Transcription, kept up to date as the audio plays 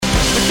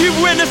you've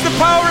witnessed the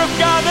power of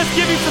God, let's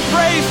give him some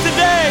praise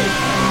today.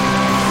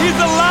 He's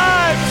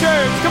alive,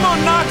 church. Come on,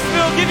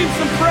 Knoxville, give him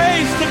some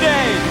praise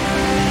today.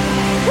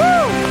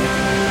 Woo!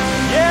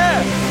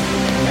 Yes.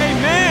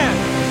 Amen.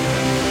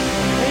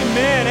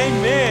 Amen.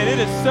 Amen. It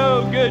is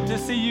so good to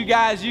see you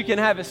guys. You can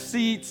have a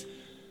seat.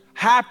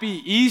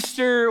 Happy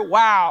Easter.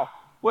 Wow.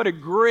 What a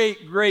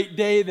great, great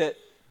day that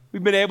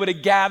we've been able to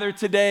gather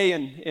today,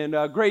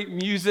 and great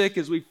music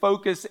as we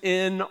focus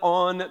in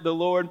on the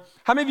Lord.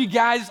 How many of you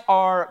guys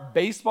are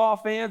baseball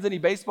fans? Any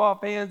baseball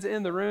fans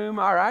in the room?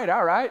 All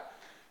right.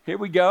 Here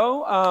we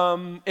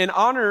go. In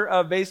honor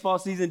of baseball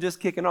season just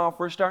kicking off,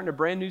 we're starting a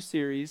brand new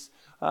series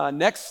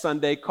next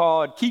Sunday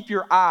called Keep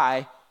Your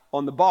Eye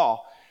on the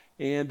Ball.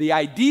 And the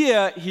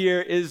idea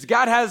here is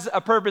God has a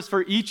purpose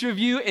for each of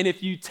you, and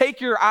if you take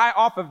your eye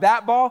off of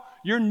that ball,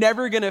 you're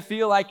never going to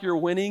feel like you're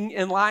winning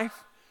in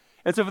life.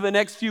 And so for the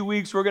next few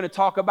weeks, we're going to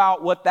talk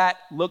about what that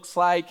looks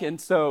like. And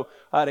so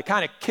to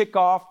kind of kick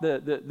off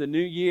the new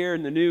year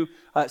and the new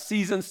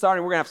season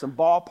starting, we're going to have some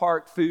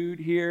ballpark food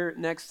here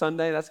next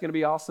Sunday. That's going to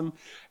be awesome.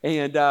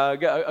 And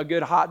a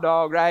good hot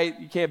dog, right?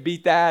 You can't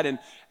beat that. And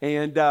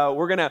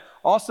we're going to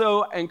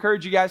also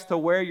encourage you guys to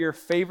wear your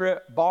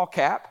favorite ball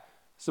cap.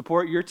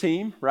 Support your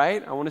team,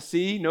 right? I want to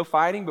see, no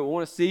fighting, but we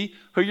want to see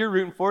who you're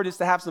rooting for just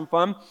to have some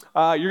fun.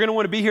 You're going to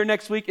want to be here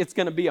next week. It's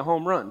going to be a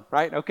home run,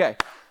 right? Okay.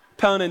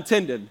 Pun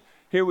intended.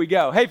 Here we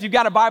go. Hey, if you've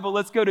got a Bible,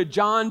 let's go to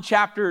John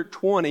chapter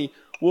 20.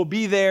 We'll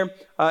be there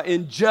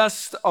in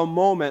just a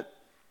moment.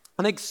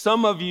 I think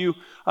some of you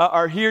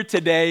are here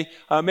today,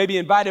 maybe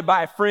invited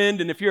by a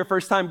friend, and if you're a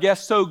first-time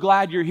guest, so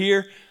glad you're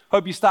here.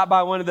 Hope you stop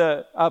by one of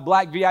the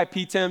black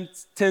VIP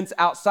tents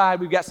outside.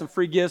 We've got some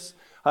free gifts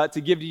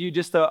to give to you,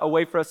 just a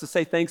way for us to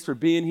say thanks for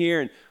being here,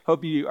 and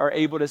hope you are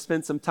able to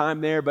spend some time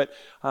there. But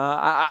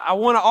I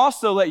want to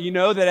also let you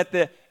know that at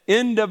the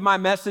end of my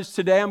message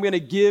today, I'm going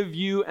to give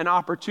you an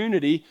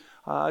opportunity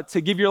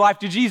to give your life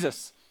to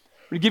Jesus.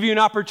 I'm going to give you an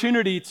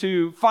opportunity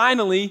to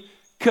finally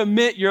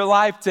commit your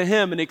life to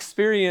him and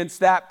experience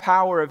that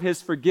power of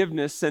his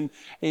forgiveness and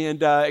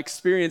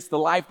experience the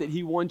life that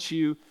he wants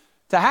you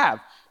to have.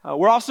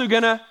 We're also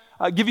going to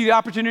give you the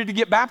opportunity to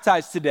get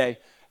baptized today.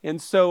 And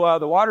so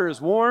the water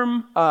is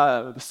warm,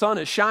 the sun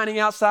is shining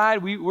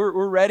outside,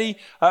 we're ready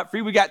for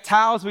you. We got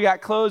towels, we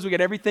got clothes, we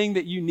got everything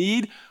that you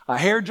need,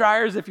 hair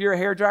dryers if you're a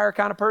hair dryer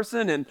kind of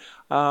person, and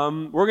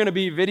we're going to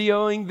be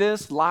videoing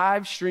this,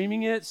 live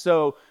streaming it,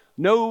 so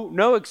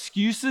no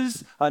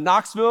excuses.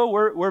 Knoxville,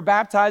 we're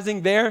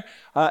baptizing there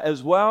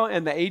as well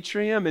in the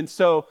atrium, and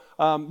so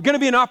going to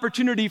be an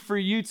opportunity for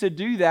you to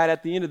do that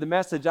at the end of the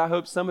message. I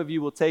hope some of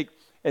you will take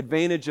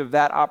advantage of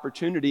that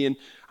opportunity, and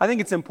I think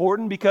it's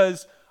important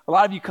because a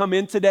lot of you come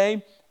in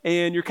today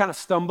and you're kind of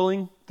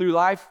stumbling through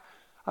life.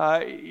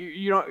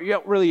 You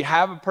don't really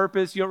have a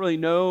purpose. You don't really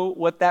know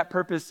what that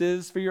purpose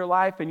is for your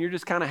life, and you're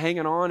just kind of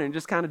hanging on and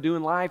just kind of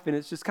doing life, and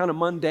it's just kind of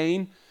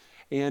mundane.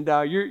 And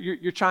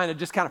you're trying to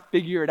just kind of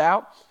figure it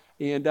out.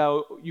 And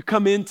you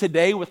come in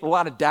today with a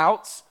lot of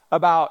doubts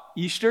about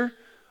Easter.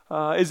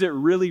 Is it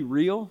really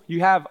real? You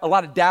have a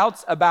lot of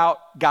doubts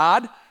about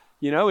God.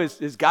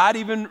 Is God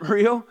even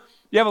real?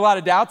 You have a lot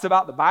of doubts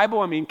about the Bible.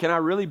 I mean, can I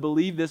really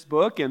believe this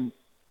book? And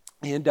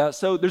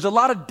so there's a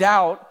lot of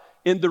doubt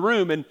in the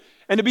room. And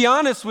to be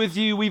honest with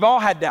you, we've all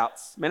had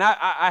doubts. I mean,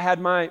 I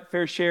had my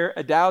fair share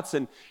of doubts,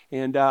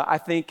 and I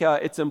think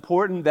it's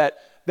important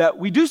that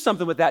we do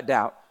something with that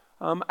doubt.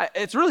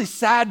 It's really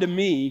sad to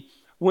me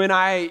when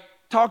I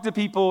talk to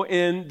people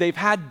and they've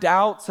had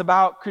doubts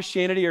about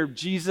Christianity or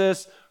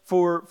Jesus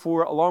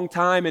for a long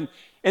time,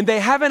 and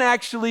they haven't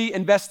actually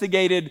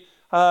investigated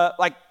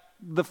like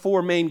the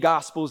four main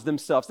gospels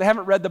themselves. They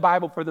haven't read the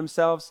Bible for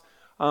themselves.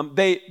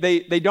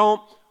 They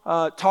don't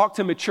talk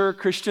to mature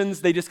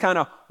Christians. They just kind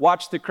of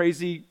watch the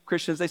crazy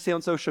Christians they see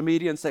on social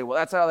media and say, well,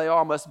 that's how they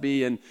all must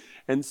be.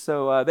 And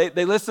so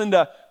they listen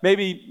to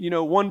maybe,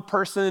 one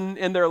person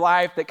in their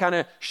life that kind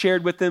of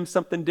shared with them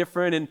something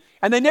different.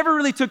 And they never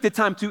really took the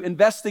time to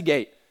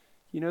investigate,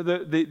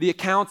 the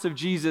accounts of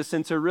Jesus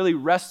and to really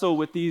wrestle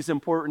with these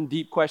important,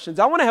 deep questions.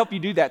 I want to help you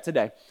do that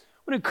today.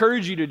 I want to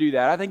encourage you to do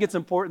that. I think it's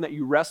important that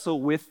you wrestle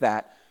with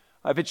that.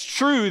 If it's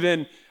true,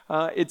 then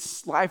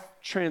it's life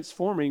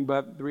transforming,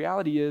 but the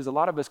reality is a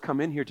lot of us come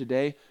in here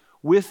today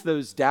with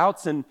those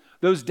doubts, and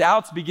those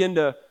doubts begin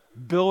to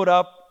build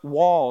up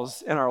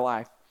walls in our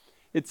life.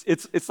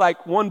 It's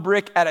like one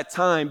brick at a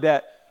time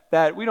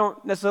that we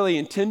don't necessarily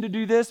intend to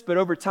do this, but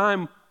over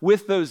time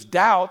with those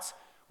doubts,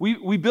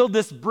 we build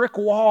this brick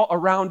wall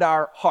around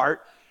our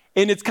heart,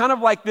 and it's kind of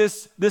like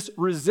this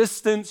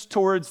resistance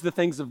towards the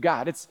things of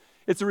God.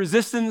 It's a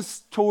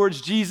resistance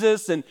towards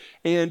Jesus, and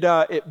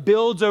it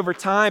builds over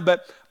time,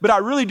 but I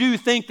really do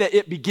think that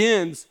it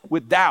begins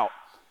with doubt.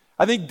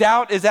 I think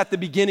doubt is at the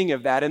beginning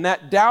of that, and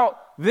that doubt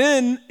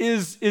then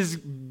is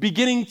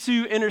beginning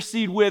to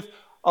intercede with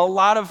a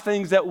lot of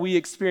things that we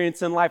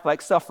experience in life,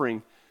 like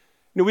suffering.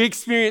 We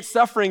experience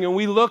suffering, and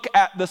we look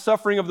at the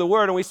suffering of the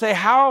world, and we say,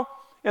 how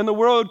in the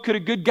world could a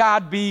good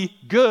God be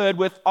good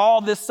with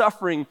all this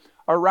suffering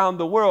around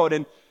the world?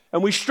 And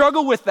we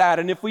struggle with that,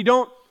 and if we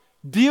don't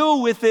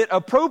deal with it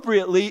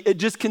appropriately, it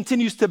just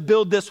continues to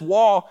build this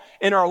wall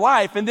in our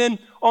life. And then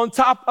on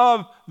top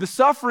of the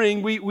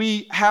suffering,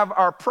 we have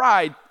our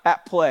pride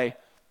at play.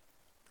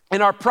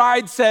 And our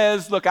pride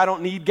says, look, I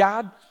don't need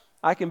God.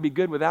 I can be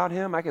good without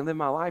him. I can live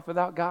my life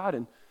without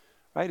God.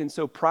 And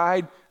so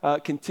pride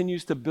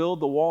continues to build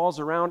the walls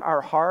around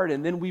our heart,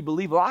 and then we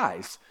believe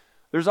lies.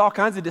 There's all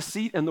kinds of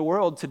deceit in the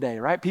world today,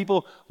 right?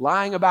 People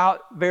lying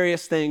about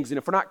various things, and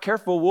if we're not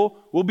careful,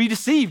 we'll be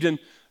deceived. And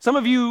some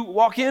of you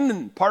walk in,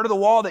 and part of the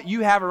wall that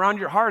you have around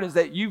your heart is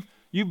that you've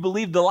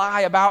believed the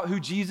lie about who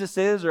Jesus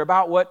is, or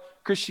about what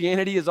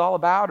Christianity is all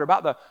about, or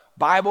about the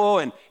Bible,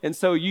 and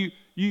so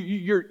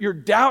your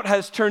doubt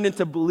has turned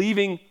into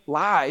believing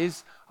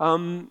lies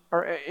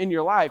or in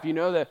your life. You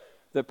know,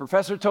 the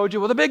professor told you,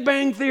 well, the Big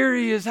Bang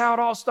Theory is how it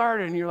all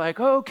started, and you're like,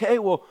 okay,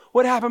 well,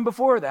 what happened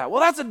before that?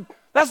 Well,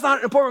 that's not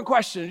an important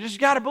question. You just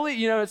got to believe.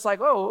 You know, it's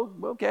like, oh,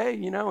 okay,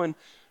 you know, and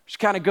just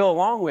kind of go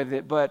along with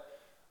it. But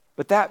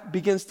that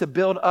begins to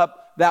build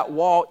up that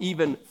wall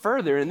even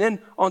further. And then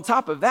on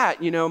top of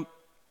that, you know,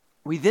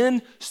 we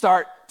then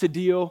start to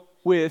deal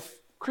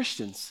with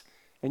Christians.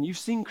 And you've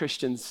seen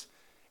Christians,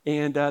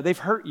 and they've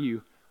hurt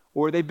you,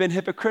 or they've been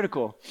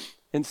hypocritical.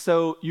 And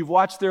so you've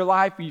watched their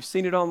life, you've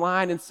seen it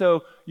online, and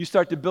so you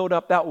start to build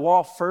up that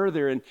wall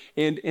further, and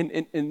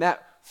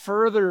that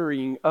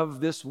furthering of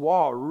this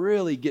wall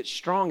really gets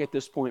strong at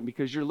this point,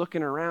 because you're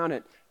looking around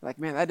at like,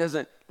 man, that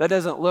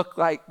doesn't look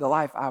like the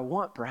life I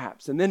want,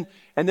 perhaps. And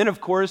then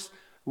of course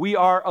we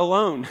are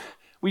alone.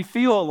 We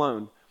feel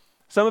alone.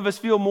 Some of us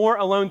feel more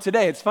alone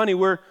today. It's funny,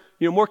 we're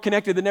more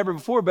connected than ever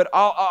before, but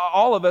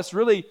all of us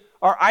really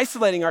are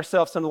isolating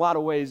ourselves in a lot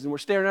of ways, and we're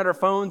staring at our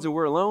phones, and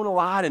we're alone a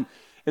lot,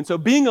 and so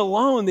being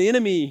alone, the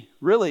enemy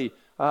really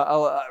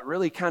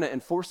kind of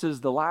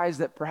enforces the lies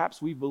that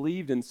perhaps we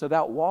believed, and so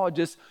that wall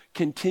just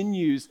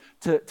continues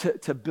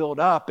to build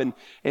up,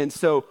 and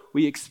so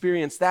we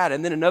experience that.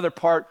 And then another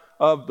part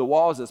of the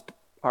walls is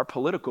our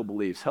political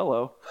beliefs.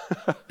 Hello.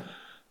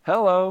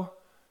 Hello.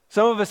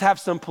 Some of us have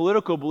some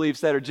political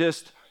beliefs that are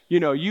just,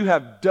 you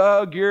have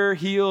dug your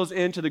heels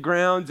into the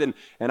grounds, and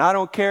I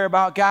don't care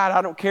about God,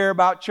 I don't care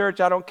about church,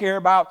 I don't care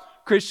about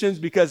Christians,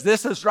 because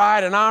this is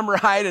right and I'm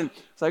right. And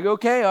it's like,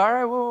 okay, all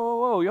right,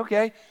 whoa,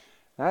 okay.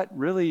 That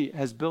really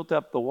has built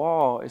up the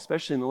wall,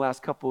 especially in the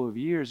last couple of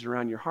years,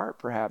 around your heart,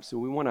 perhaps.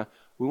 And we want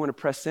to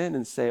press in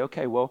and say,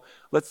 okay, well,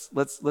 let's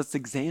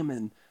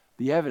examine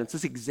the evidence.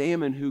 Let's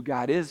examine who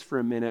God is for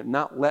a minute, and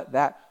not let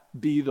that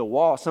be the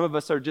wall. Some of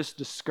us are just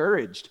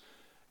discouraged.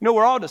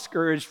 We're all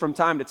discouraged from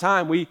time to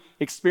time. We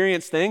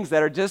experience things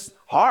that are just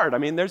hard. I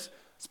mean, it's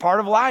part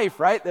of life,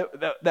 right?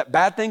 That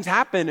bad things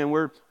happen, and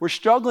we're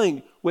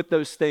struggling with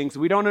those things.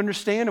 We don't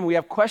understand them. We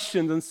have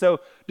questions. And so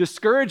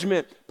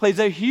discouragement plays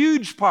a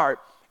huge part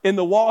in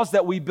the walls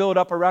that we build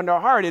up around our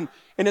heart. And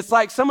it's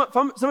like some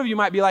of you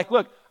might be like,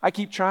 look, I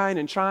keep trying,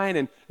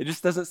 and it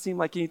just doesn't seem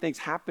like anything's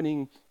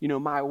happening,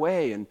 my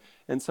way.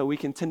 And so we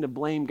can tend to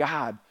blame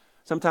God.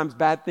 Sometimes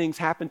bad things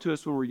happen to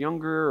us when we're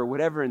younger or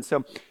whatever. And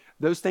so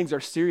those things are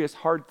serious,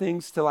 hard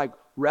things to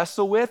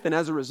wrestle with. And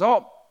as a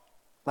result,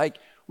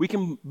 we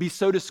can be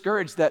so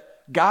discouraged that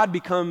God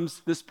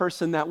becomes this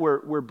person that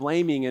we're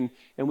blaming, and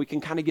we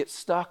can kind of get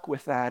stuck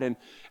with that. And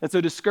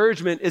so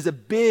discouragement is a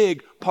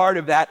big part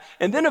of that.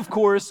 And then, of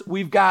course,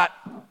 we've got,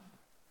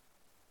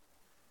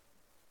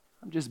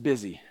 I'm just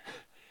busy.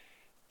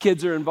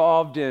 Kids are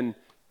involved in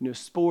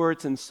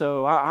sports, and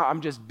so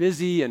I'm just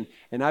busy, and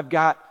I've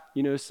got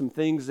some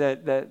things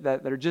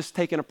that are just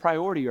taking a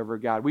priority over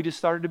God. We just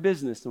started a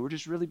business, and we're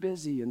just really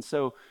busy. And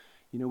so,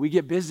 we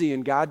get busy,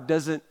 and God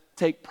doesn't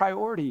take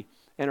priority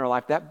in our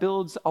life. That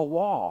builds a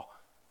wall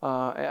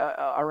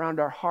around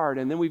our heart.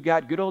 And then we've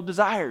got good old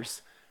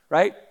desires,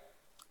 right?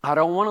 I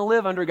don't want to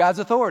live under God's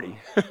authority.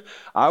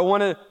 I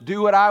want to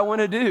do what I want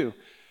to do.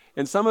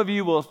 And some of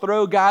you will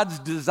throw God's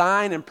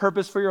design and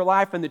purpose for your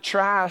life in the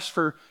trash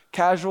for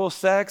casual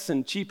sex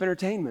and cheap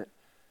entertainment.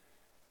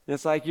 And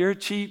it's like, you're a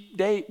cheap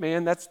date,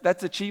 man.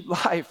 That's a cheap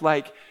life.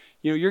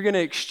 You're going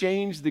to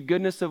exchange the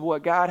goodness of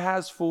what God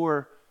has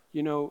for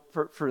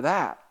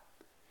that.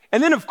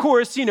 And then, of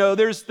course,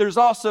 there's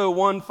also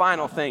one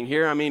final thing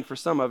here. I mean, for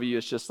some of you,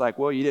 it's just like,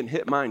 well, you didn't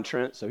hit mine,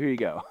 Trent, so here you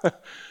go.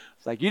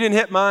 It's like, you didn't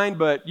hit mine,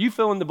 but you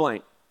fill in the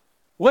blank.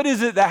 What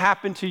is it that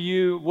happened to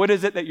you? What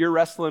is it that you're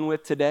wrestling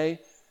with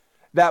today?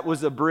 That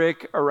was a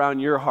brick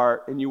around your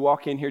heart, and you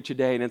walk in here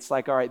today, and it's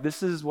like, all right,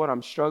 this is what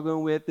I'm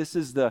struggling with. This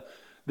is the,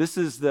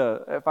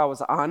 if I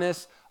was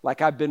honest,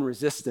 I've been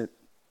resistant.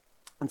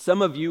 And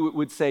some of you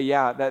would say,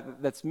 yeah,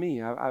 that's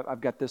me. I've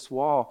got this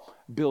wall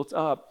built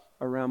up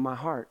around my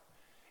heart.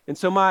 And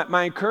so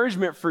my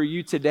encouragement for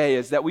you today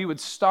is that we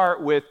would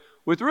start with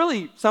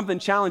really something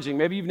challenging.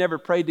 Maybe you've never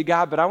prayed to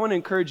God, but I want to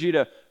encourage you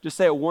to just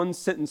say a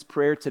one-sentence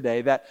prayer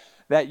today that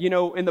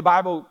in the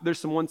Bible, there's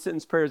some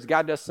one-sentence prayers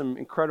God does some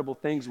incredible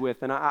things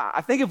with. And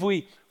I think if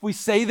we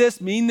say this,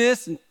 mean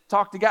this, and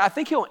talk to God, I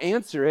think he'll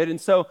answer it. And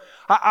so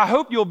I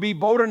hope you'll be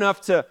bold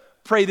enough to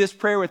pray this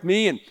prayer with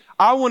me. And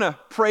I want to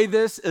pray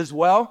this as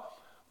well.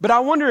 But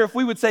I wonder if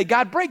we would say,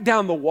 God, break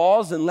down the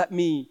walls and let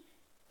me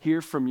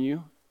hear from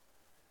you.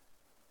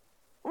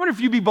 I wonder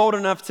if you'd be bold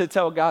enough to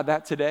tell God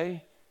that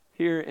today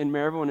here in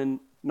Maryville and in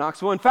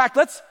Knoxville. In fact,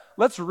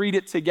 let's read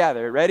it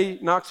together. Ready,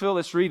 Knoxville?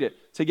 Let's read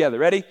it together.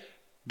 Ready?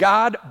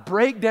 God,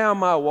 break down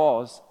my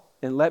walls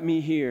and let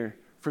me hear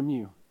from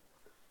you.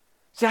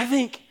 See, I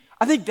think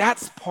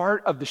that's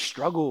part of the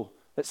struggle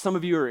that some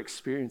of you are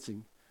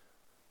experiencing.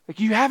 Like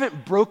you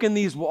haven't broken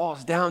these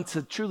walls down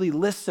to truly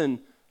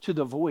listen to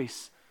the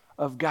voice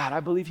of God.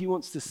 I believe he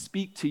wants to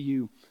speak to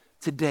you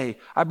today.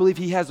 I believe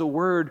he has a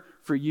word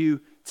for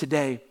you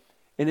today.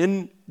 And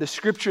in the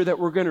scripture that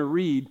we're going to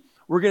read,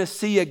 we're going to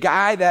see a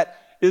guy that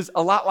is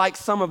a lot like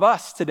some of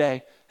us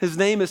today. His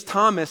name is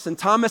Thomas, and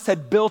Thomas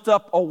had built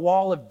up a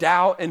wall of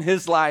doubt in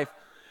his life.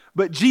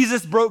 But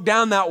Jesus broke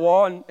down that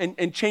wall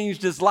and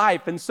changed his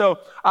life. And so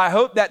I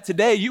hope that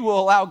today you will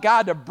allow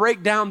God to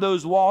break down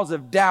those walls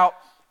of doubt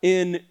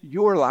in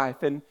your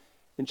life. And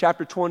in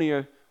chapter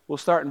 20, we'll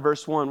start in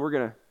verse 1. We're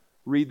going to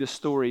read the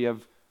story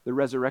of the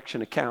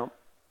resurrection account.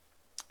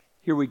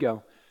 Here we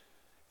go.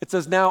 It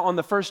says, now on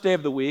the first day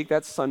of the week,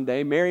 that's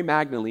Sunday, Mary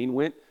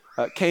Magdalene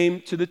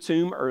came to the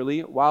tomb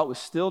early while it was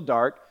still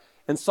dark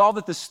and saw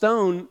that the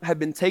stone had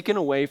been taken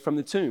away from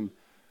the tomb.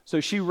 So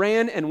she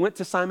ran and went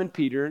to Simon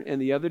Peter and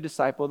the other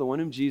disciple, the one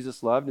whom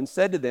Jesus loved, and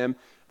said to them,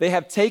 they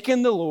have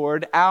taken the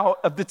Lord out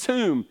of the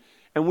tomb,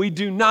 and we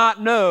do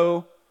not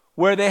know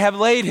where they have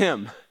laid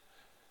him.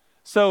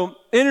 So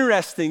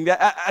interesting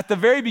that at the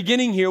very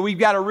beginning here, we've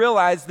got to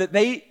realize that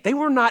they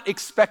were not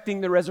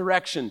expecting the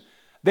resurrection.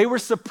 They were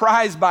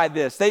surprised by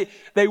this.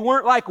 They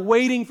weren't like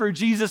waiting for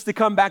Jesus to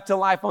come back to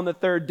life on the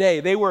third day.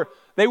 They were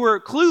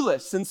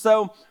clueless. And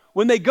so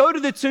when they go to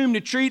the tomb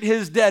to treat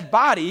his dead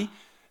body,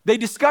 they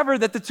discover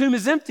that the tomb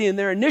is empty. And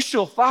their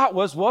initial thought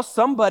was, well,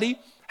 somebody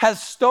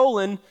has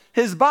stolen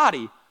his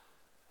body.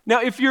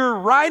 Now, if you're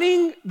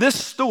writing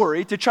this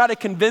story to try to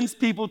convince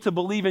people to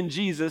believe in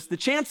Jesus, the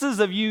chances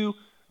of you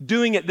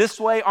doing it this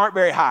way aren't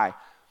very high.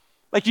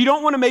 Like you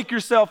don't want to make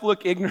yourself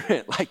look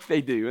ignorant like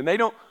they do. And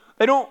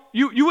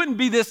you wouldn't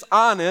be this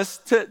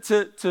honest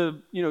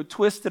to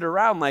twist it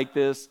around like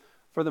this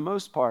for the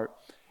most part.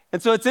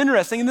 And so it's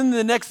interesting. And then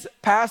the next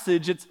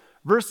passage, it's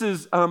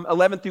verses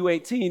 11 through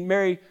 18.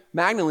 Mary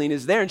Magdalene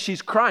is there and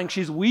she's crying,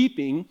 she's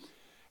weeping.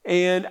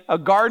 And a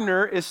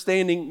gardener is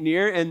standing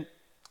near and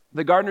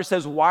the gardener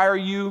says, why are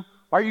you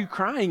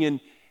crying?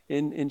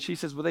 And she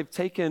says, well, they've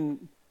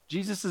taken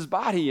Jesus's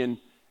body. And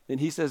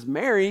he says,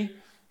 Mary,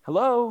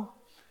 hello.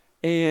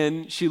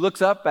 And she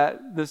looks up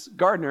at this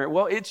gardener.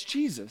 Well, it's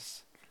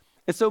Jesus.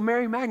 And so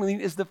Mary Magdalene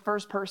is the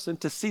first person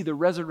to see the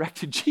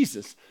resurrected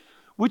Jesus,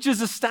 which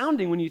is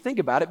astounding when you think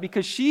about it,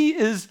 because she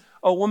is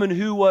a woman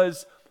who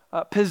was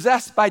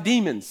possessed by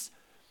demons,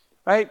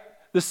 right?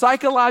 The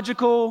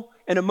psychological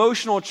and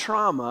emotional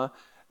trauma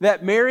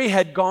that Mary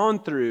had gone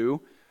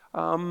through,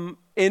 and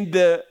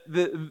the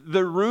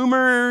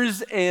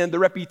rumors and the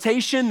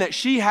reputation that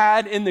she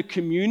had in the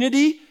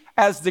community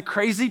as the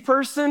crazy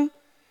person.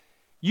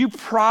 You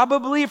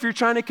probably, if you're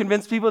trying to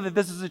convince people that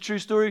this is a true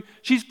story,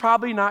 she's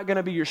probably not going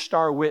to be your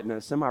star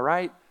witness. Am I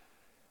right?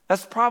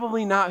 That's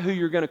probably not who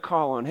you're going to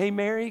call on. Hey,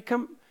 Mary,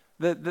 come.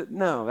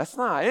 No, that's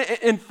not.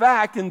 In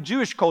fact, in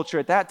Jewish culture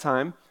at that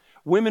time,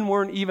 women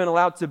weren't even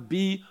allowed to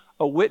be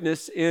a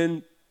witness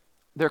in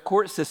their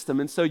court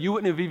system. And so you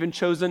wouldn't have even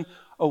chosen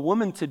a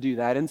woman to do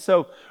that. And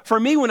so for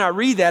me, when I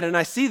read that and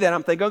I see that,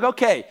 I'm thinking,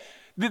 okay,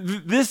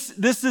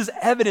 this is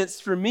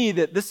evidence for me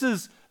that this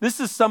is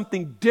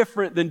something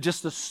different than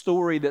just a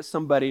story that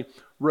somebody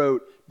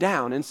wrote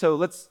down. And so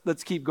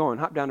let's keep going.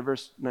 Hop down to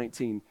verse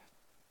 19.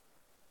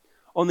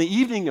 On the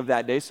evening of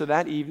that day, so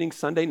that evening,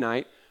 Sunday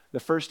night, the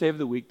first day of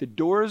the week, the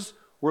doors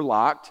were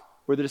locked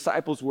where the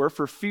disciples were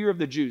for fear of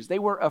the Jews. They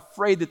were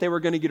afraid that they were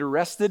going to get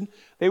arrested.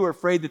 They were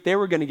afraid that they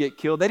were going to get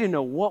killed. They didn't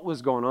know what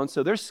was going on,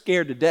 so they're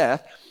scared to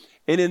death.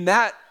 And in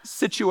that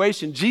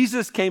situation,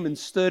 Jesus came and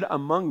stood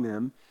among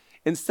them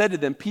and said to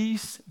them,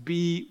 peace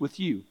be with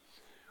you.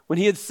 When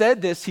he had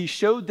said this, he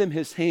showed them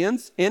his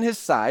hands and his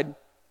side.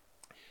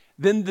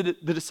 Then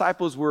the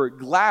disciples were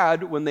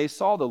glad when they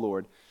saw the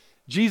Lord.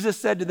 Jesus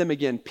said to them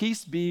again,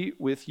 peace be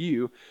with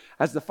you.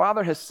 As the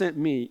Father has sent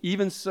me,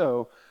 even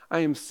so I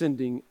am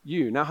sending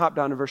you. Now hop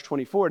down to verse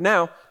 24.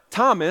 Now,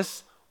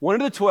 Thomas, one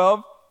of the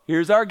 12,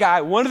 here's our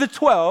guy, one of the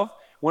 12,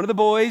 one of the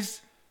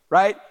boys,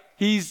 right?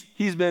 He's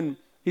been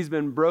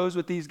bros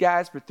with these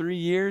guys for 3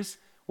 years.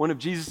 One of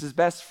Jesus'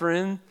 best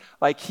friends.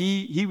 Like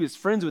he was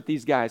friends with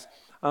these guys.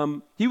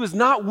 He was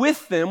not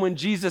with them when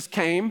Jesus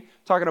came,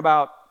 talking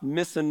about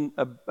missing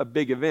a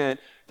big event,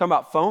 talking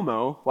about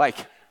FOMO,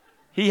 like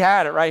he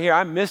had it right here.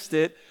 I missed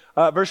it.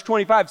 Verse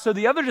 25. So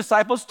the other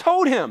disciples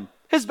told him,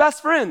 his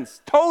best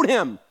friends told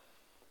him,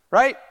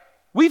 right?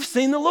 We've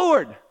seen the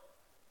Lord.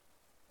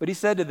 But he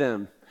said to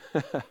them,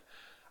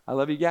 I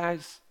love you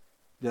guys,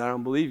 but I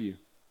don't believe you.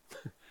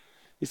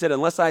 He said,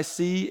 unless I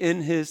see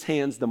in his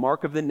hands the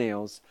mark of the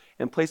nails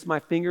and place my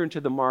finger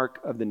into the mark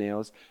of the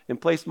nails and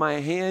place my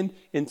hand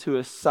into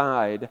his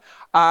side,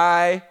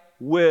 I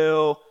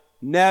will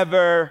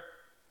never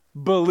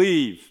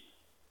believe.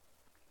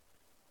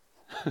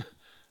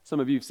 Some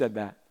of you have said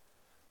that.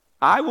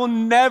 I will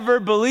never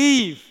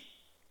believe.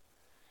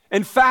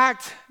 In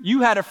fact,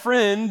 you had a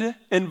friend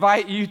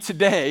invite you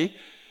today,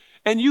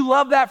 and you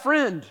love that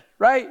friend,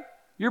 right?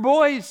 Your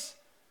boys,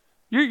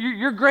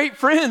 you're great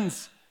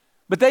friends,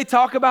 but they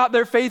talk about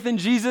their faith in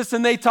Jesus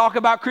and they talk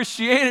about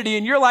Christianity,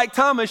 and you're like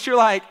Thomas, you're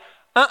like,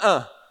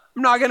 I'm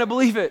not gonna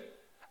believe it.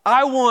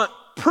 I want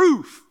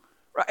proof,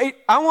 right?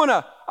 I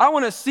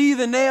wanna see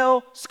the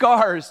nail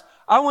scars.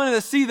 I wanted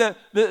to see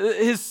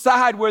his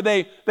side where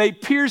they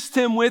pierced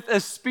him with a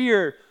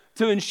spear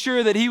to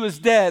ensure that he was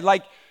dead.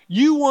 Like,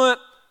 you want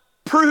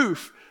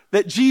proof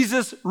that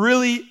Jesus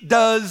really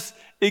does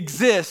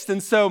exist.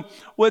 And so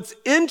what's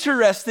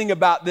interesting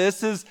about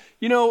this is,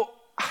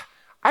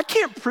 I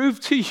can't prove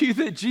to you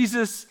that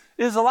Jesus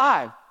is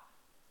alive.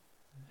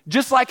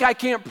 Just like I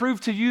can't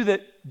prove to you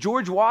that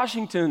George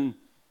Washington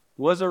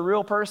was a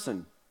real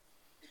person.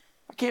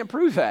 I can't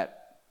prove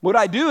that. What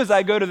I do is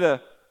I go to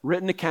the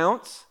written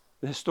accounts,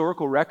 the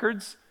historical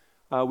records.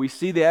 We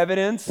see the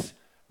evidence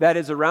that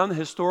is around the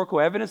historical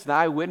evidence, the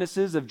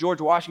eyewitnesses of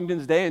George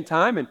Washington's day and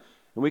time, and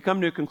we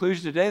come to a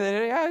conclusion today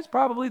that, he's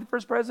probably the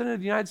first president of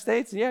the United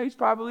States, and he's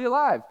probably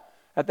alive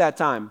at that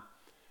time.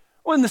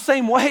 Well, in the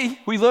same way,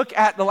 we look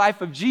at the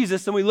life of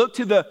Jesus, and we look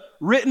to the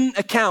written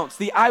accounts,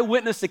 the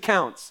eyewitness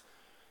accounts,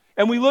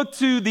 and we look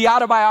to the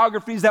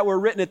autobiographies that were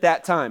written at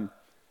that time.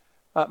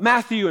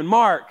 Matthew and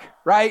Mark,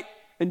 right,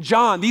 and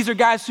John, these are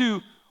guys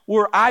who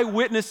were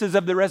eyewitnesses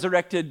of the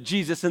resurrected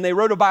Jesus, and they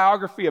wrote a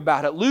biography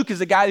about it. Luke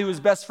is a guy who was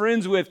best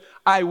friends with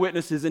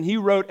eyewitnesses, and he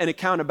wrote an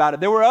account about it.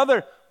 There were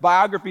other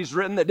biographies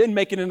written that didn't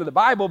make it into the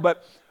Bible,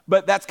 but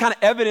that's kind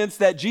of evidence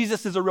that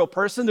Jesus is a real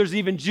person. There's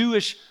even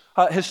Jewish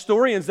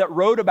historians that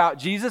wrote about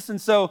Jesus, and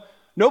so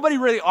nobody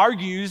really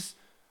argues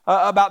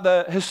about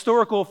the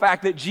historical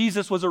fact that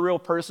Jesus was a real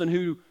person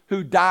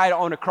who died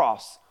on a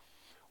cross.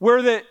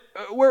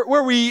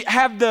 Where we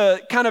have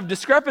the kind of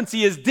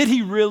discrepancy is, did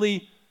he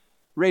really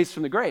raised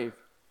from the grave?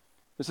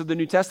 And so the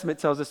New Testament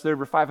tells us that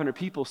over 500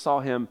 people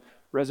saw him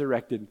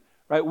resurrected,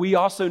 right? We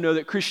also know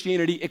that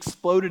Christianity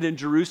exploded in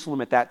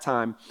Jerusalem at that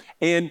time,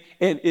 and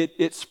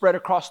it spread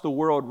across the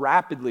world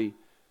rapidly.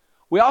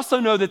 We also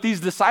know that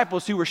these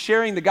disciples who were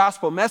sharing the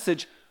gospel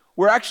message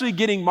were actually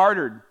getting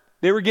martyred.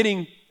 They were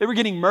getting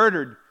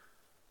murdered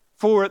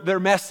for their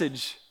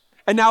message.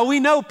 And now we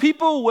know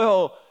people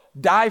will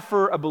die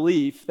for a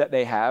belief that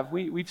they have.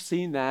 We've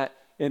seen that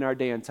in our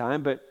day and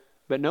time, but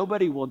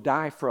nobody will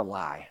die for a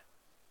lie.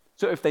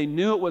 So if they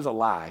knew it was a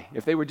lie,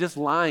 if they were just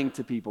lying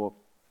to people,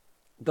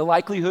 the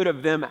likelihood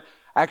of them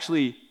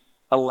actually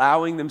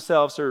allowing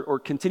themselves or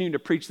continuing to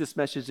preach this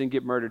message and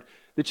get murdered,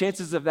 the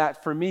chances of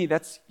that, for me,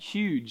 that's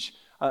huge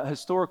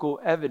historical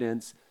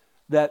evidence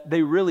that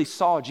they really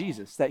saw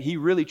Jesus, that he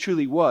really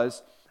truly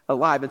was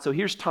alive. And so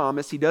here's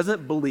Thomas. He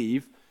doesn't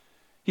believe.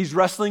 He's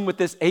wrestling with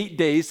this 8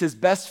 days, his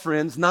best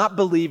friends, not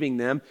believing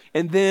them.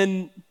 And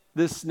then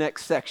this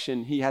next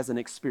section, he has an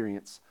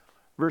experience.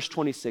 Verse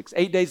 26,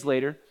 8 days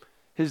later,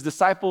 his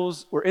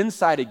disciples were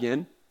inside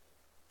again,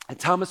 and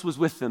Thomas was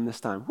with them this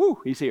time.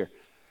 He's here.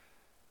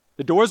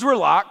 The doors were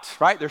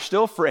locked, right? They're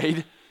still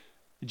afraid.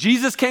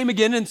 Jesus came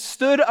again and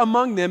stood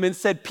among them and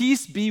said,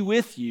 "Peace be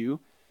with you."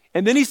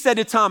 And then he said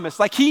to Thomas,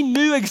 like he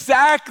knew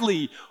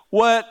exactly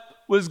what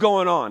was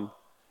going on.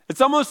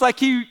 It's almost like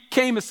he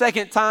came a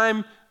second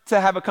time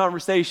to have a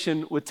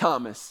conversation with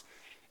Thomas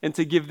and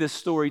to give this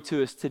story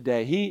to us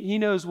today. He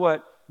knows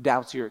what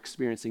doubts you're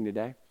experiencing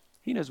today.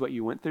 He knows what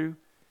you went through.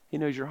 He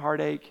knows your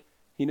heartache.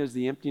 He knows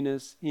the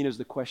emptiness. He knows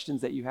the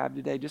questions that you have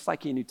today, just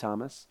like he knew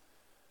Thomas.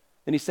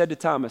 And he said to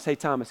Thomas, "Hey,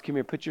 Thomas, come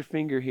here. Put your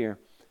finger here.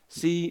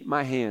 See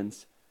my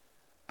hands.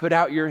 Put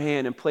out your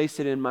hand and place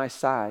it in my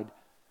side.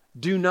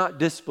 Do not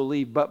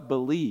disbelieve, but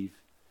believe."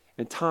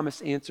 And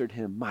Thomas answered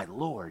him, "My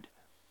Lord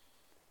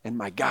and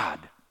my God."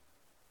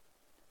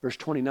 Verse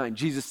 29,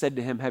 Jesus said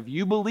to him, "Have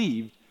you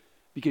believed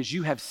because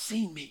you have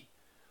seen me?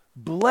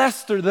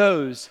 Blessed are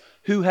those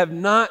who have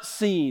not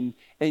seen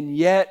and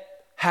yet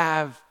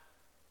have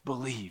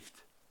believed."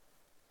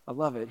 I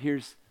love it.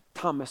 Here's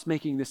Thomas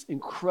making this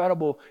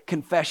incredible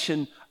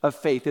confession of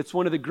faith. It's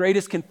one of the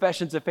greatest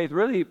confessions of faith,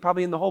 really,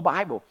 probably in the whole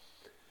Bible.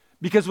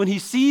 Because when he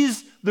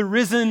sees the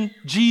risen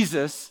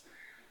Jesus,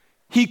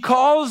 he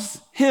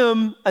calls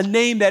him a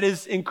name that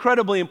is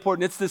incredibly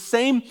important. It's the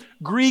same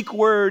Greek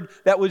word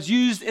that was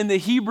used in the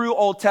Hebrew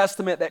Old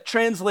Testament that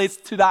translates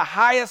to the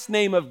highest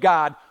name of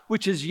God,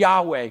 which is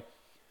Yahweh.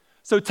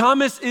 So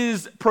Thomas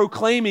is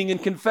proclaiming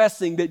and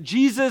confessing that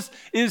Jesus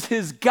is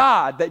his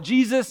God, that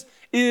Jesus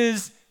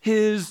is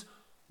his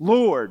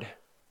Lord.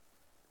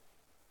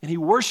 And he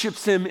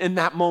worships him in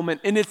that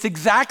moment. And it's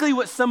exactly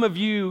what some of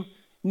you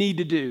need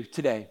to do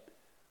today.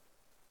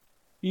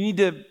 You need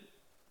to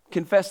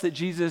confess that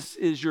Jesus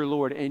is your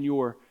Lord and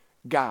your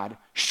God.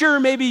 Sure,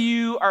 maybe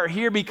you are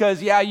here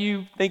because,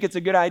 you think it's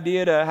a good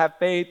idea to have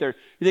faith, or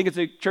you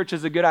think church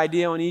is a good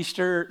idea on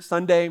Easter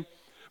Sunday,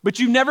 but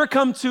you've never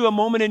come to a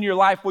moment in your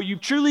life where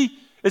you've truly,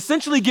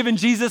 essentially given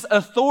Jesus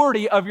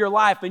authority of your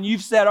life, and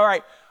you've said, all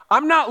right,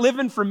 I'm not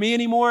living for me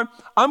anymore.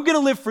 I'm going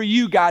to live for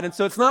you, God. And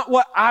so it's not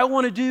what I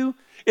want to do.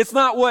 It's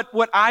not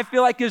what I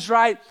feel like is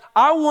right.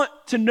 I want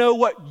to know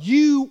what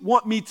you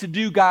want me to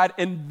do, God,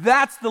 and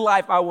that's the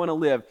life I want to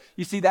live.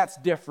 You see, that's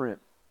different.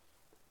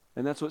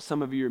 And that's what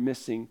some of you are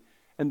missing.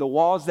 And the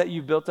walls that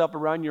you've built up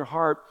around your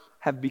heart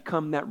have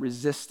become that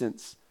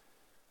resistance.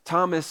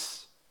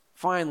 Thomas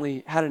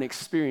finally had an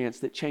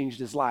experience that changed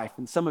his life.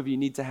 And some of you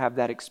need to have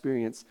that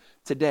experience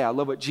today. I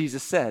love what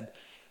Jesus said.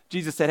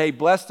 Jesus said, hey,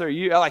 blessed are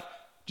you. Like,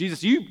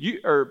 Jesus,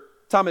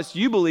 Thomas,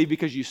 you believe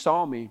because you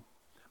saw me.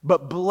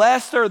 But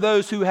blessed are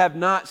those who have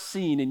not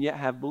seen and yet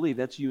have believed.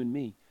 That's you and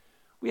me.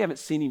 We haven't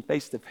seen him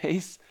face to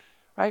face,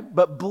 right?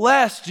 But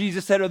blessed,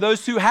 Jesus said, are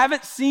those who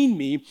haven't seen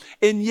me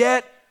and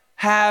yet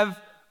have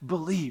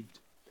believed.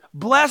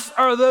 Blessed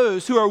are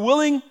those who are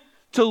willing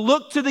to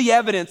look to the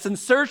evidence and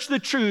search the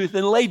truth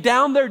and lay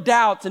down their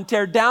doubts and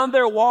tear down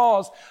their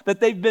walls that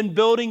they've been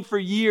building for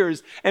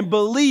years and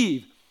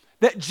believe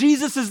that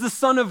Jesus is the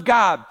Son of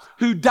God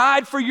who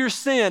died for your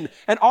sin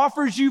and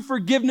offers you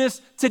forgiveness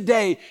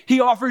today. He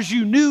offers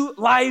you new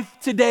life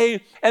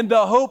today and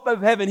the hope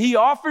of heaven. He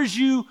offers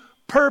you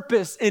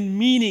purpose and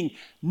meaning.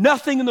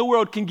 Nothing in the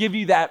world can give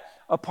you that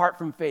apart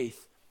from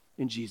faith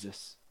in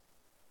Jesus.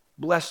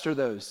 Blessed are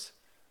those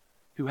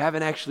who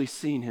haven't actually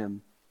seen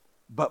him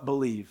but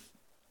believe.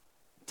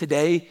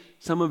 Today,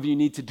 some of you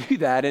need to do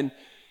that. And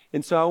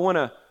so I want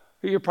to,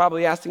 you're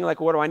probably asking,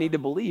 like, what do I need to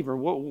believe? Or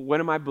what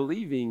am I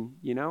believing,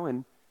 you know?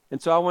 And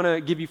so I want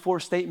to give you 4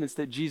 statements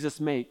that Jesus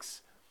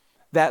makes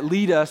that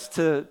lead us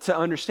to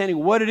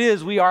understanding what it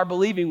is we are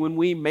believing when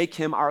we make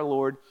him our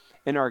Lord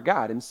and our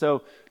God. And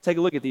so take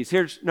a look at these.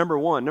 Here's number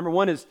 1. Number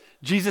 1 is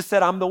Jesus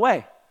said, I'm the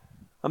way.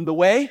 I'm the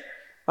way,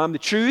 I'm the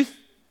truth,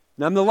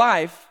 and I'm the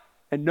life.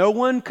 And no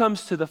one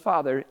comes to the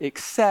Father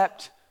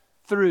except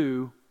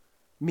through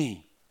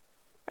me.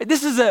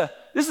 This is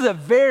a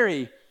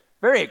very,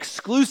 very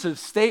exclusive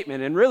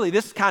statement. And really,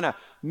 this kind of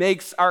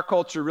makes our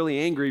culture really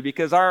angry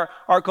because our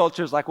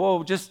culture is like,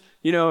 well, just,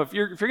 you know, if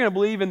you're going to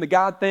believe in the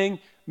God thing,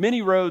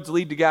 many roads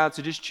lead to God,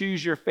 so just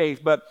choose your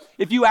faith. But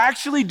if you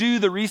actually do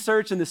the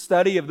research and the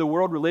study of the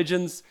world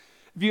religions,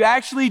 if you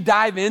actually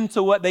dive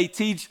into what they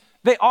teach,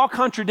 they all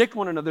contradict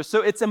one another.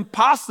 So it's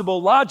impossible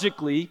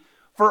logically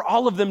for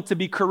all of them to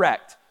be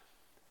correct,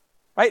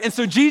 right? And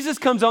so Jesus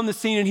comes on the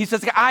scene and he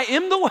says, I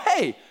am the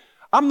way.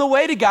 I'm the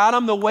way to God.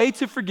 I'm the way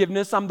to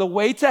forgiveness. I'm the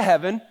way to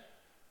heaven,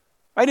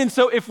 right? And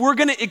so if we're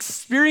going to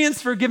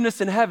experience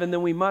forgiveness in heaven,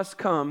 then we must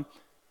come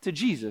to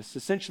Jesus.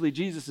 Essentially,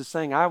 Jesus is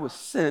saying, I was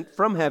sent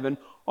from heaven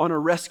on a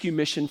rescue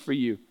mission for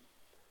you.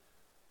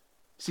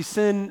 See,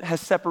 sin has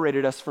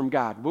separated us from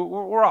God.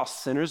 We're all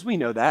sinners. We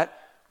know that.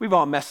 We've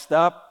all messed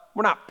up.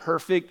 We're not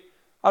perfect.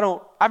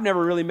 I've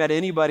never really met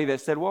anybody that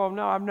said, well,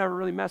 no, I've never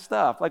really messed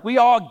up. Like, we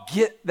all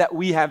get that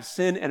we have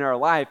sin in our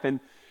life.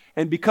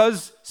 And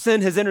because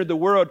sin has entered the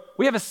world,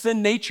 we have a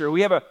sin nature.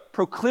 We have a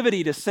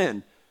proclivity to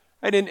sin.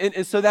 Right?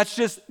 And so that's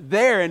just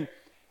there.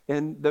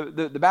 And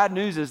the bad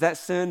news is that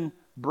sin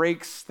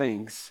breaks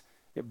things.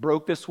 It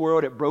broke this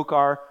world. It broke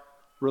our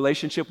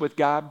relationship with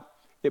God.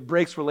 It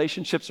breaks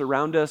relationships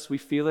around us. We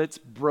feel it. It's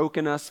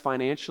broken us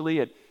financially.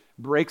 It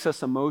breaks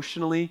us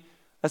emotionally.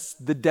 That's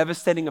the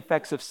devastating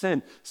effects of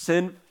sin.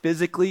 Sin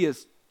physically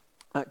is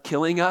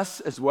killing us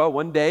as well.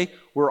 One day,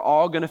 we're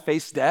all going to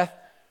face death,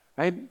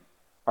 right?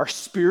 Our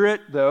spirit,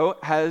 though,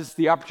 has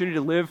the opportunity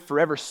to live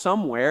forever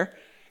somewhere.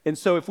 And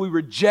so if we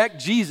reject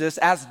Jesus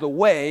as the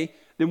way,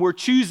 then we're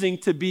choosing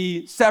to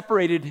be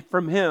separated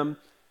from him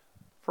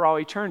for all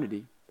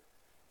eternity.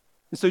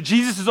 And so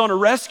Jesus is on a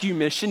rescue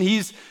mission.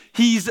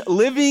 He's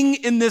living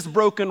in this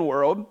broken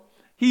world.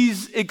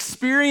 He's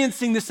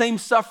experiencing the same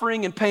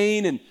suffering and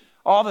pain and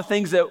all the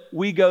things that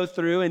we go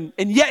through, and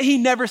yet he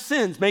never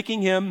sins,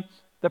 making him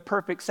the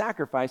perfect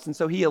sacrifice. And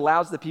so he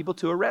allows the people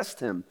to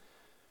arrest him.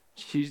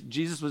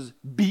 Jesus was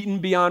beaten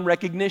beyond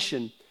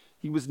recognition.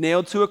 He was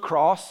nailed to a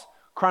cross,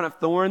 crown of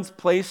thorns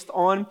placed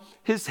on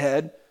his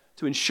head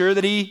to ensure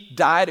that he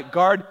died. A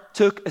guard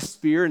took a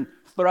spear and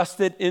thrust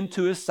it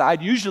into his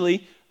side.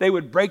 Usually they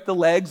would break the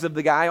legs of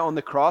the guy on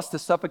the cross to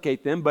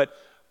suffocate them, but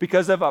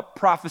because of a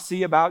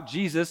prophecy about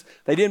Jesus,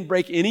 they didn't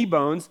break any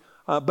bones.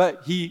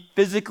 But he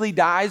physically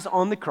dies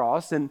on the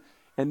cross, and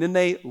then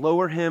they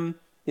lower him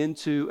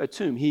into a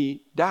tomb.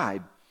 He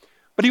died.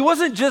 But he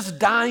wasn't just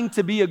dying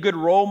to be a good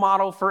role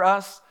model for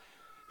us.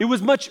 It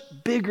was much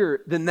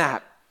bigger than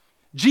that.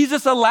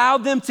 Jesus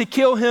allowed them to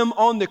kill him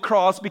on the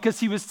cross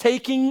because he was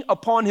taking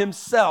upon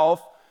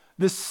himself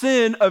the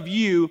sin of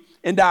you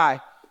and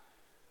I.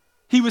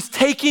 He was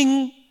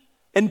taking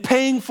and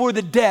paying for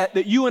the debt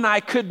that you and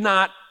I could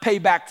not pay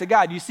back to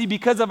God. You see,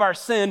 because of our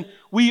sin,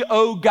 we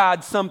owe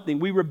God something.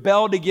 We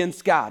rebelled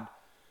against God.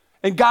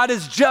 And God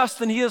is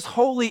just and he is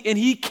holy, and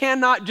he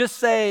cannot just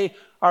say,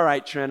 all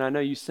right, Trent, I know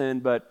you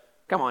sinned, but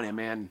come on in,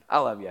 man. I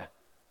love you.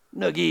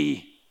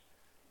 Noogie.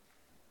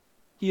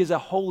 He is a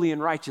holy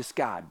and righteous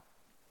God.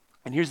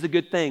 And here's the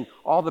good thing.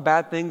 All the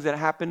bad things that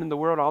happen in the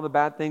world, all the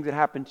bad things that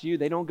happen to you,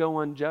 they don't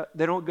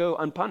go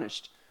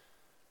unpunished.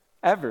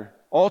 Ever.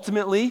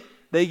 Ultimately,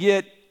 they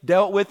get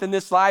dealt with in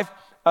this life,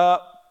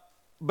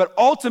 but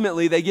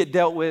ultimately they get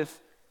dealt with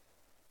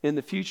in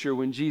the future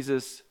when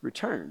Jesus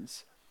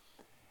returns.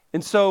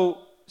 And so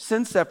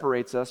sin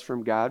separates us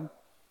from God,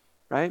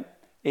 right?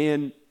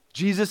 And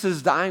Jesus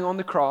is dying on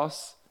the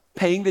cross,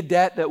 paying the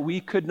debt that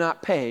we could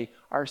not pay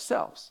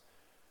ourselves,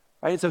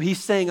 right? And so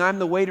he's saying, I'm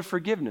the way to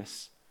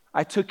forgiveness.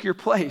 I took your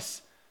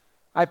place.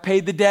 I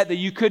paid the debt that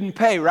you couldn't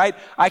pay, right?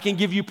 I can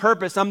give you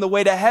purpose. I'm the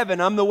way to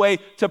heaven. I'm the way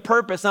to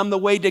purpose. I'm the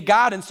way to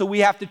God. And so we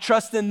have to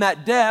trust in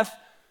that death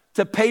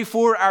to pay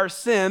for our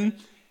sin,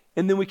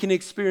 and then we can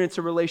experience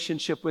a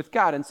relationship with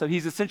God. And so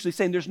he's essentially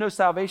saying there's no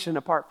salvation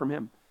apart from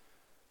him.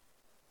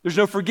 There's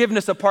no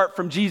forgiveness apart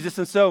from Jesus.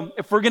 And so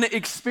if we're going to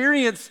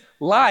experience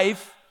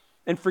life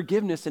and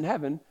forgiveness in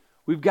heaven,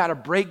 we've got to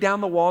break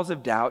down the walls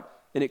of doubt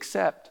and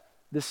accept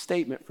this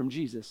statement from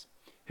Jesus.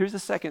 Here's the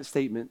second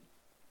statement.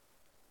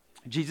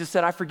 Jesus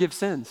said, I forgive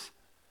sins.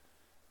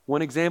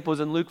 One example is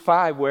in Luke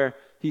 5, where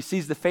he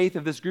sees the faith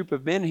of this group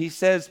of men. And he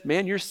says,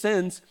 man, your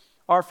sins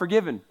are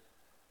forgiven.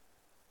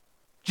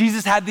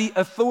 Jesus had the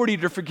authority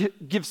to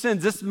forgive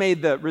sins. This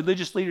made the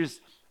religious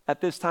leaders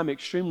at this time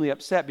extremely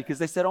upset, because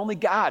they said only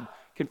God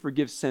can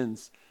forgive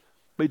sins.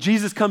 But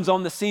Jesus comes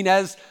on the scene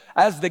as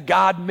the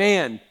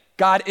God-man,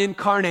 God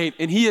incarnate,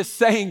 and he is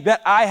saying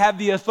that I have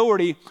the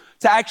authority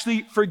to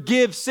actually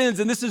forgive sins.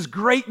 And this is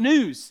great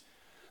news,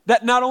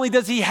 that not only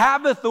does he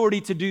have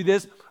authority to do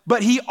this,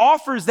 but he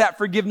offers that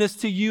forgiveness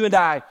to you and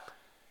I.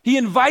 He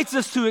invites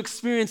us to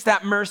experience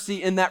that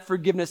mercy and that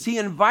forgiveness. He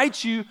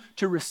invites you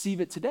to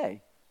receive it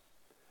today.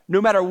 No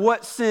matter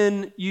what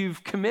sin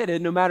you've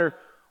committed, no matter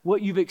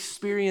what you've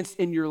experienced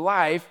in your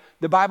life,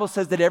 the Bible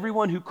says that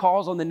everyone who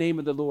calls on the name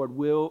of the Lord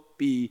will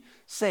be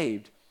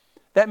saved.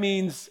 That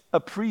means a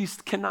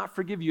priest cannot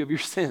forgive you of your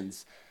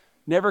sins.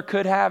 Never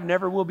could have,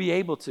 never will be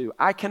able to.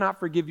 I cannot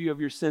forgive you of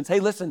your sins. Hey,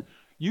 listen,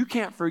 you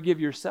can't forgive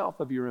yourself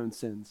of your own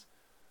sins.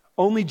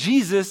 Only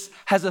Jesus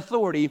has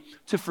authority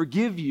to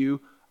forgive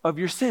you of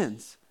your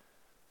sins.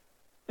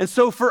 And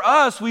so for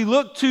us, we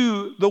look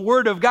to the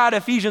word of God.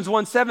 Ephesians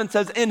 1:7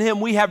 says, in him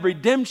we have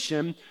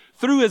redemption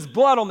through his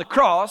blood on the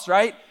cross,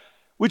 right?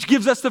 Which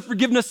gives us the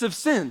forgiveness of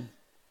sin.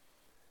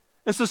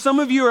 And so some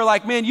of you are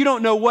like, man, you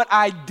don't know what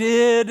I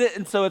did,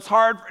 and so it's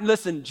hard.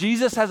 Listen,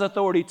 Jesus has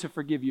authority to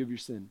forgive you of your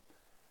sin.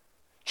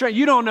 Trent,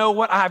 you don't know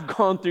what I've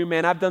gone through,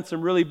 man. I've done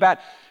some really bad.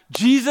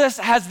 Jesus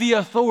has the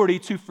authority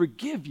to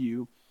forgive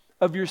you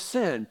of your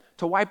sin,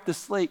 to wipe the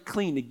slate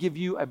clean, to give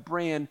you a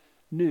brand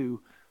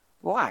new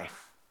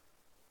life.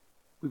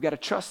 We've got to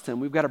trust him.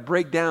 We've got to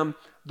break down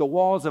the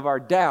walls of our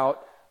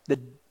doubt,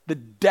 the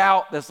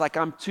doubt that's like,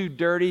 I'm too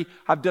dirty,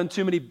 I've done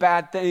too many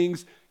bad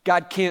things,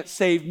 God can't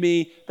save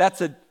me.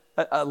 That's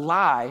a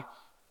lie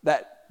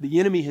that the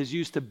enemy has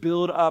used to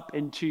build up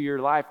into your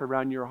life,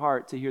 around your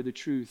heart, to hear the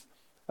truth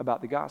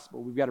about the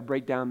gospel. We've got to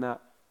break down that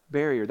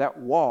barrier, that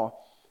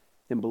wall,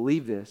 and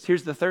believe this.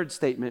 Here's the third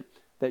statement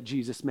that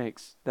Jesus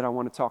makes that I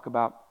want to talk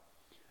about.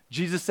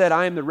 Jesus said,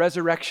 I am the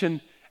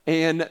resurrection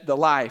and the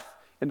life,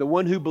 and the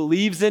one who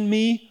believes in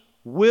me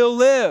will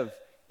live,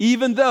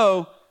 even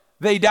though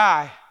they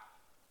die.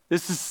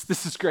 This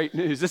is great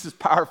news. This is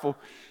powerful.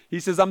 He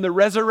says, I'm the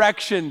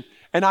resurrection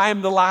and I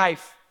am the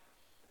life.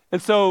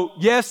 And so,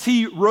 yes,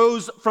 he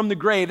rose from the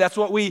grave. That's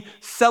what we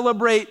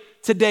celebrate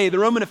today. The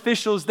Roman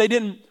officials, they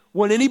didn't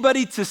want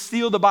anybody to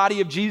steal the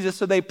body of Jesus,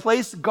 so they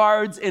placed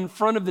guards in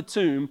front of the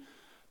tomb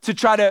to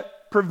try to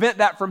prevent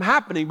that from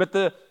happening. But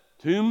the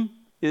tomb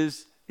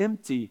is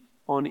empty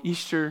on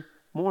Easter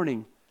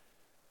morning.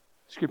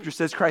 Scripture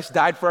says Christ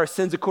died for our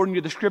sins according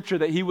to the scripture,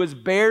 that he was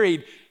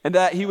buried and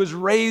that he was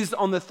raised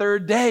on the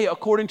third day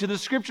according to the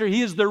scripture.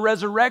 He is the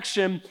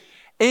resurrection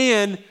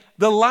and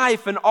the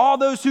life, and all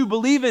those who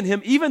believe in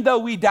him, even though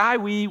we die,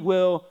 we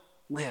will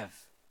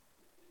live.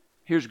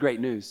 Here's great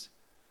news.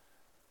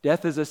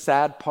 Death is a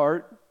sad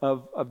part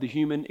of the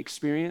human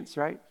experience,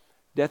 right?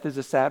 Death is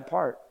a sad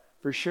part,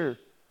 for sure.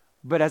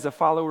 But as a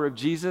follower of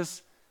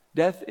Jesus,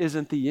 death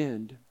isn't the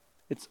end.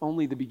 It's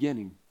only the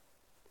beginning.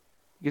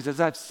 Because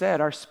as I've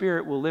said, our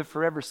spirit will live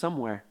forever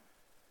somewhere.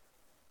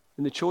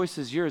 And the choice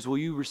is yours. Will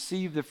you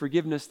receive the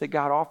forgiveness that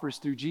God offers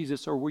through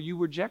Jesus, or will you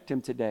reject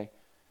him today?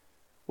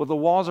 Will the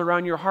walls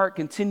around your heart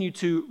continue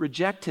to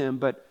reject him?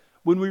 But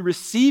when we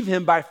receive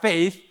him by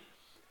faith,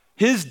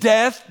 his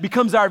death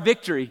becomes our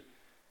victory.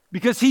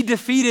 Because he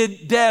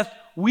defeated death,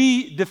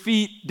 we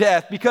defeat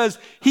death. Because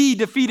he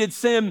defeated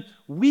sin,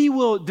 we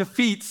will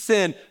defeat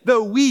sin.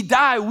 Though we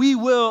die, we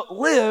will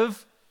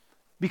live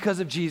because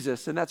of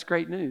Jesus. And that's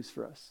great news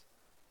for us.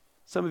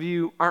 Some of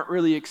you aren't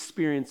really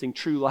experiencing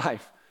true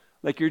life,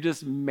 like you're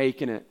just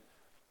making it.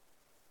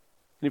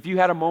 And if you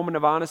had a moment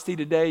of honesty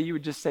today, you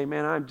would just say,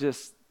 man, I'm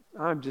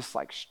just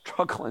like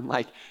struggling.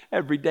 Like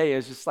every day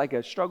is just like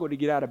a struggle to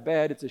get out of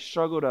bed. It's a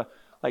struggle to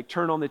like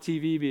turn on the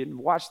TV and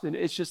watch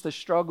it's just a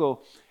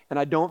struggle. And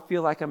I don't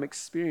feel like I'm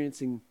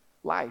experiencing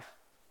life.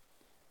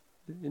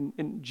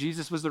 And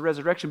Jesus was the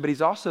resurrection, but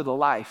he's also the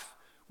life,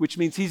 which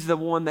means he's the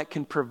one that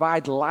can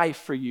provide life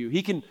for you.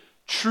 He can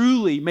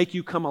truly make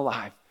you come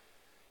alive.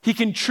 He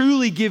can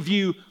truly give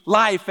you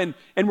life. And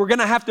we're going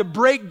to have to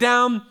break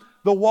down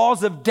the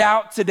walls of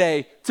doubt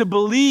today to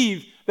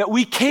believe that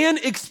we can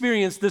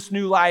experience this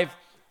new life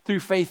through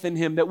faith in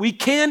him, that we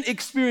can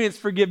experience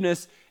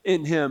forgiveness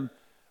in him.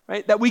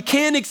 right? That we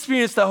can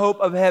experience the hope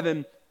of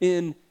heaven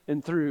in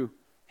and through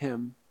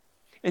him.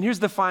 And here's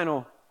the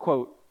final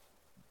quote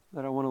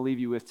that I want to leave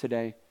you with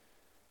today.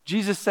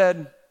 Jesus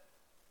said,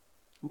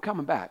 I'm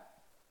coming back.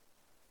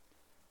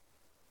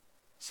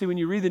 See, when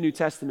you read the New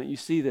Testament, you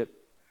see that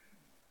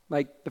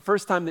like the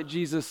first time that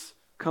Jesus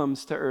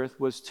comes to earth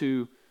was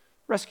to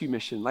rescue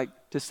mission, like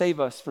to save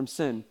us from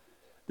sin.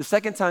 The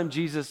second time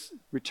Jesus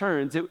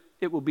returns,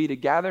 it will be to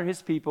gather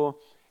his people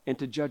and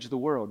to judge the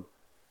world.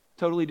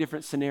 Totally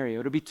different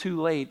scenario. It'll be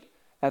too late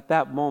at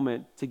that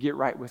moment to get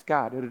right with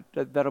God.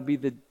 That'll be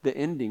the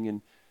ending.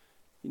 And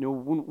you know,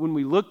 when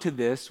we look to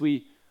this,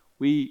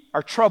 we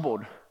are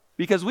troubled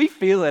because we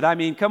feel it. I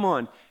mean, come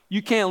on.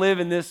 You can't live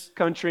in this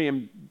country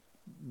and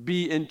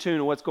be in tune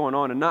with what's going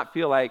on and not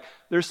feel like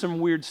there's some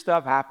weird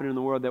stuff happening in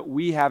the world that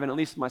we haven't, at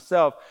least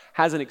myself,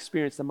 hasn't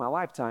experienced in my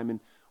lifetime. And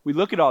we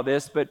look at all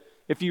this, but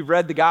if you've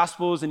read the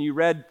Gospels and you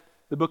read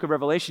the book of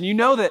Revelation, you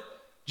know that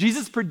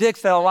Jesus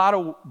predicts that a lot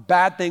of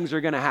bad things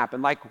are going to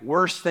happen, like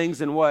worse things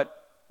than what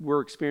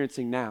we're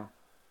experiencing now.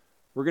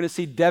 We're going to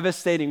see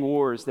devastating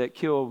wars that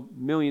kill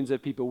millions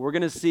of people. We're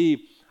going to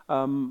see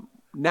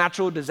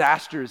natural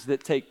disasters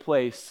that take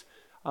place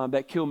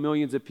that kill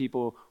millions of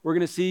people. We're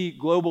going to see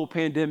global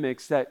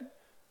pandemics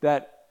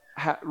that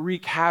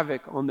wreak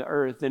havoc on the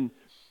earth. And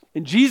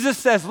Jesus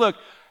says, look,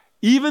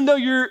 even though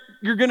you're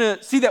going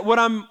to see that what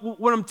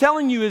I'm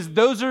telling you is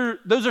those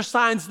are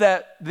signs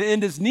that the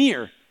end is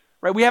near,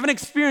 right? We haven't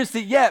experienced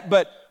it yet,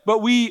 but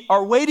we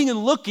are waiting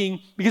and looking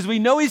because we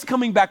know he's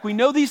coming back. We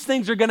know these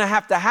things are going to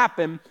have to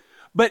happen.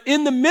 But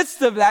in the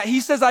midst of that,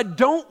 he says, I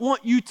don't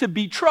want you to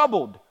be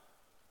troubled.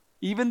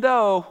 Even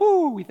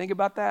though, we think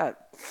about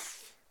that.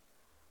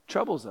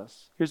 Troubles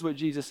us. Here's what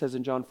Jesus says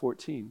in John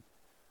 14.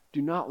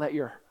 Do not let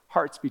your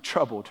hearts be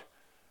troubled,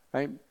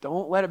 right?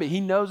 Don't let it be. He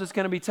knows it's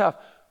going to be tough.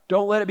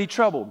 Don't let it be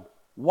troubled.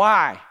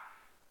 Why?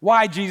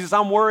 Why, Jesus?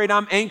 I'm worried.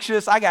 I'm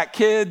anxious. I got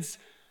kids.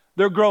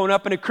 They're growing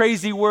up in a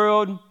crazy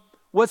world.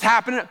 What's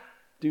happening?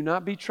 Do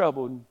not be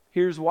troubled.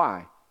 Here's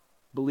why.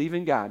 Believe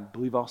in God.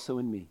 Believe also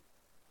in me.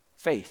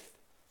 Faith.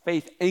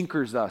 Faith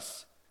anchors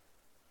us.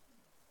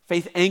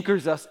 Faith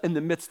anchors us in the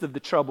midst of the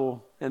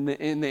trouble and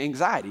the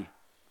anxiety.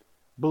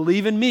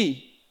 Believe in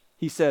me,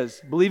 he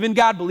says. Believe in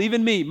God, believe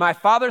in me. My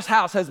Father's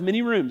house has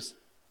many rooms.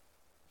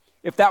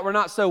 If that were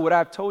not so, would I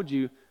have told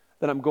you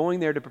that I'm going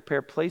there to prepare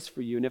a place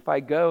for you? And if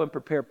I go and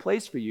prepare a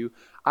place for you,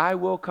 I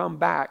will come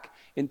back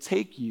and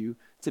take you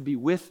to be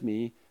with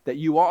me, that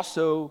you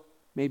also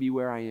may be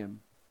where I am.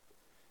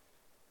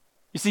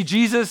 You see,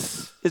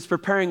 Jesus is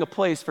preparing a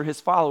place for his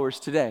followers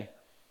today.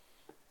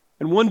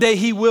 And one day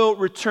he will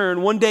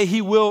return. One day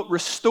he will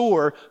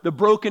restore the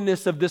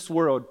brokenness of this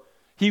world.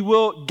 He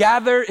will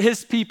gather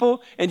his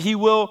people and he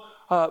will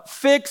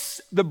fix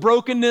the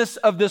brokenness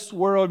of this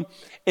world,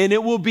 and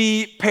it will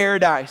be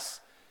paradise.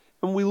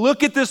 When we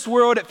look at this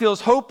world, it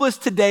feels hopeless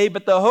today,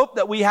 but the hope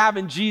that we have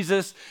in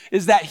Jesus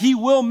is that he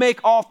will make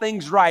all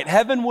things right.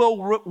 Heaven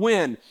will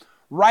win.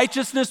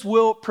 Righteousness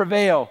will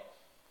prevail.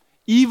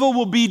 Evil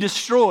will be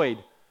destroyed,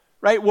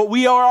 right? What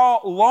we are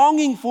all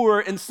longing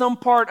for in some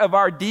part of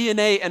our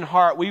DNA and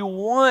heart, we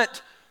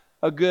want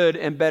a good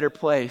and better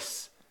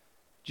place.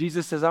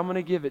 Jesus says, I'm going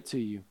to give it to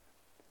you.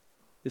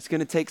 It's going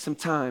to take some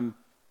time,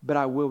 but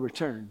I will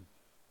return.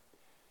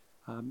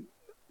 The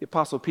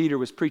Apostle Peter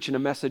was preaching a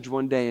message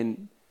one day,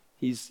 and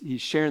he's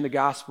sharing the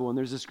gospel, and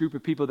there's this group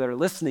of people that are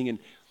listening, and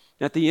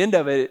at the end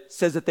of it, it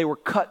says that they were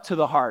cut to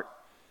the heart.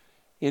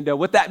 And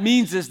what that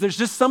means is there's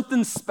just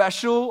something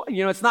special.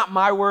 You know, it's not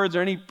my words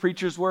or any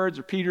preacher's words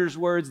or Peter's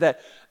words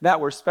that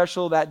were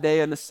special that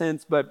day in a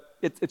sense, but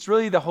it's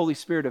really the Holy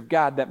Spirit of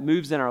God that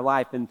moves in our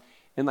life and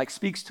like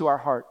speaks to our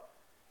heart.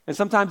 And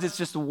sometimes it's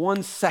just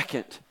 1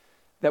 second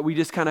that we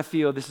just kind of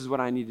feel this is what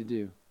I need to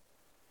do.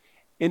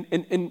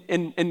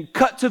 And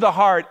cut to the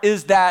heart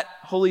is that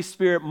Holy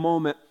Spirit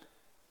moment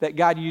that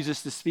God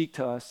uses to speak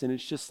to us. And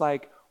it's just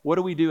like, what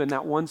do we do in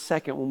that 1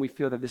 second when we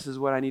feel that this is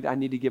what I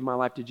need to give my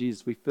life to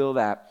Jesus? We feel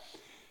that.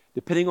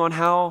 Depending on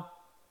how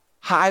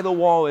high the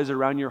wall is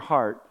around your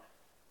heart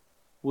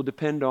will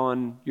depend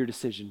on your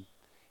decision.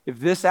 If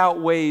this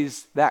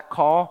outweighs that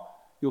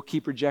call, you'll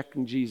keep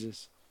rejecting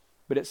Jesus.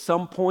 But at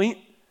some point,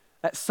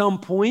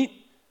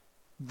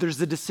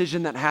 there's a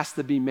decision that has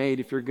to be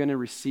made if you're going to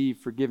receive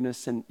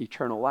forgiveness and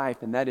eternal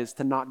life, and that is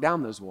to knock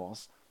down those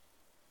walls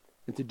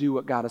and to do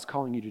what God is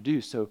calling you to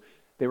do. So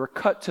they were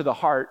cut to the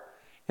heart,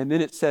 and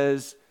then it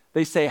says,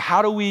 they say,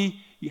 how do we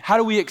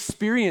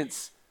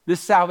experience this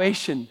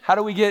salvation? How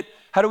do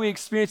we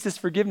experience this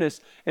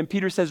forgiveness? And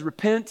Peter says,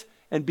 repent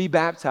and be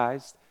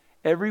baptized,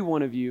 every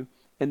one of you,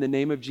 in the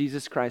name of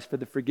Jesus Christ for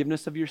the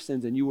forgiveness of your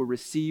sins, and you will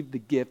receive the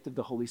gift of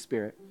the Holy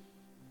Spirit.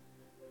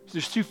 So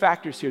there's 2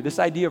 factors here. This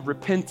idea of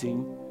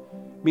repenting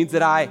means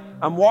that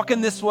I'm walking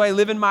this way,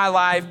 living my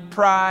life,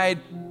 pride,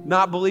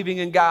 not believing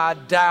in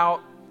God,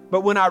 doubt.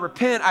 But when I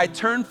repent, I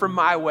turn from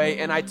my way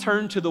and I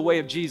turn to the way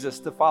of Jesus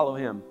to follow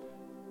him.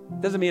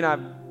 Doesn't mean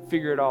I've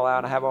figured it all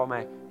out. I have all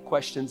my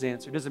questions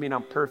answered. Doesn't mean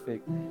I'm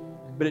perfect.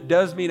 But it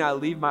does mean I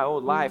leave my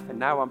old life and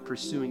now I'm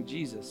pursuing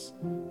Jesus,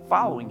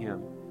 following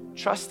him,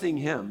 trusting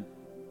him.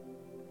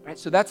 right?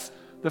 So that's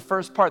the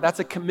first part. That's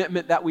a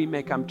commitment that we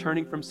make. I'm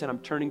turning from sin. I'm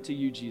turning to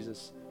you,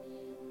 Jesus.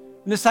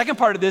 And the second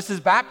part of this is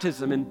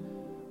baptism. And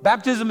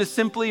baptism is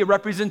simply a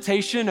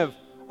representation of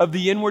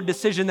the inward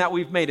decision that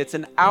we've made. It's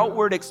an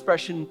outward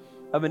expression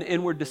of an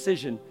inward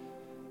decision.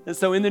 And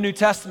so in the New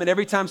Testament,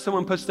 every time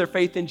someone puts their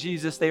faith in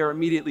Jesus, they are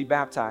immediately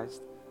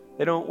baptized.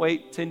 They don't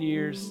wait 10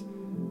 years,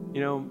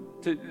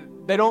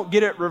 they don't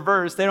get it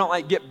reversed. They don't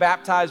like get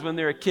baptized when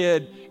they're a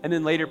kid and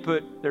then later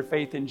put their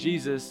faith in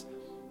Jesus.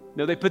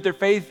 No, they put their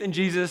faith in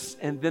Jesus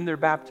and then they're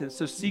baptized.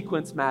 So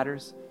sequence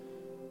matters.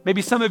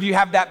 Maybe some of you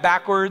have that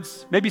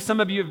backwards. Maybe some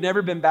of you have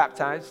never been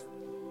baptized.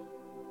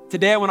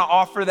 Today I want to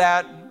offer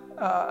that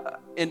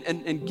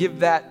and give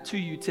that to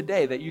you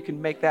today, that you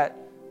can make that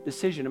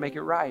decision to make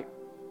it right.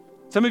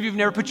 Some of you have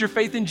never put your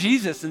faith in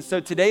Jesus, and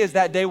so today is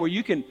that day where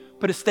you can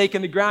put a stake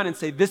in the ground and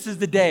say, this is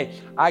the day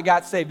I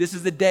got saved. This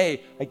is the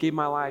day I gave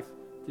my life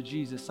to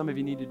Jesus. Some of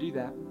you need to do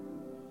that.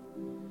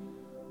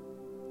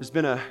 There's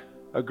been a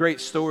great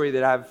story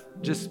that I've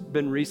just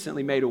been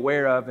recently made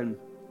aware of, and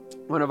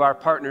one of our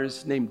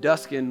partners named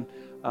Duskin,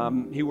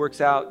 he works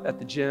out at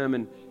the gym,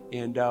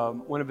 and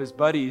one of his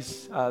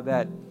buddies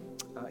that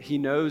he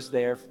knows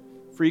there,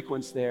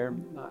 frequents there,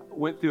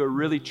 went through a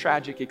really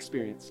tragic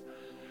experience.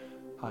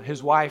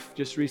 His wife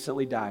just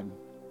recently died.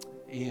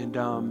 And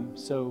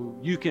so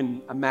you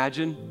can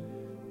imagine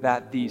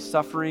that the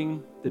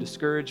suffering, the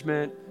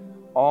discouragement,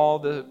 all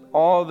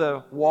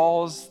the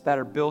walls that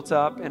are built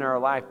up in our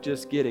life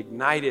just get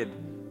ignited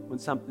when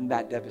something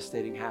that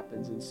devastating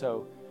happens. And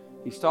so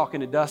he's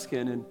talking to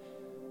Duskin, and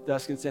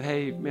Duskin said,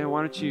 hey, man,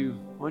 why don't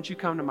you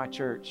come to my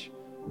church?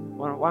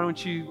 Why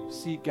don't you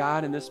seek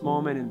God in this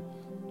moment and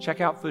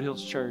check out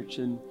Foothills Church?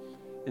 And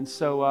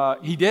so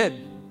he did.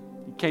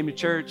 He came to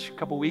church a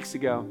couple weeks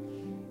ago,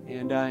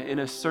 and in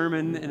a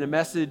sermon, in a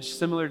message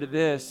similar to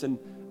this, and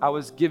I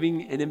was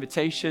giving an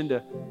invitation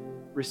to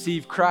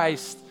receive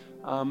Christ.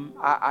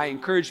 I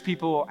encourage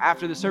people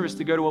after the service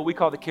to go to what we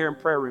call the Care and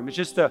Prayer Room. It's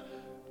just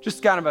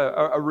kind of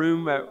a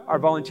room. Our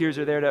volunteers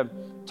are there to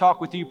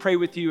talk with you, pray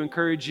with you,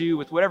 encourage you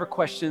with whatever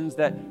questions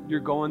that you're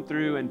going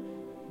through.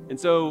 And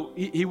so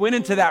he went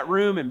into that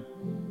room and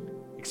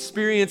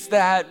experienced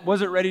that,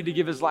 wasn't ready to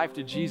give his life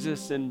to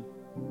Jesus. And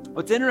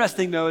what's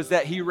interesting, though, is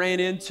that he ran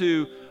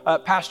into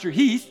Pastor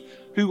Heath,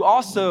 who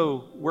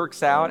also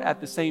works out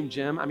at the same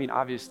gym. I mean,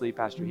 obviously,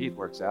 Pastor Heath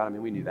works out. I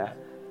mean, we knew that.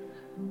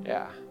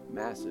 Yeah,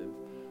 massive.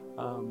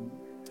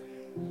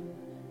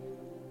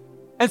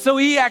 And so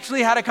he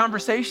actually had a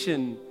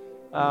conversation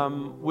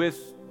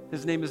with,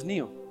 his name is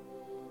Neil.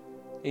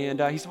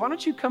 And he said, why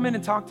don't you come in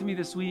and talk to me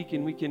this week,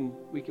 and we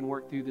can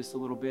work through this a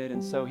little bit.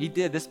 And so he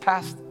did. This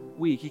past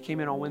week, he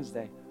came in on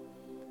Wednesday.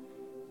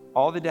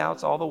 All the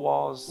doubts, all the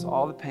walls,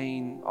 all the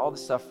pain, all the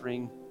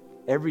suffering,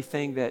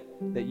 everything that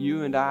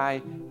you and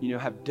I,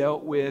 have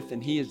dealt with,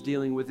 and he is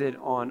dealing with it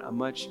on a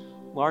much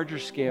larger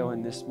scale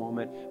in this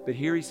moment. But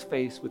here he's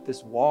faced with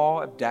this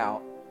wall of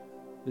doubt,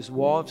 this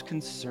wall of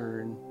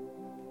concern.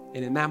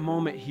 And in that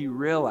moment, he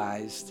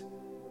realized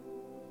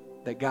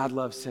that God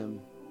loves him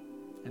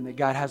and that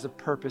God has a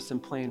purpose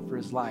and plan for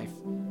his life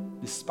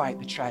despite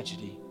the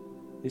tragedy.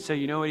 And so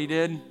you know what he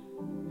did?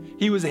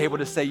 He was able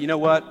to say, you know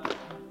what?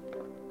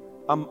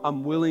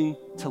 I'm willing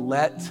to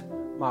let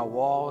my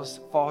walls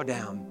fall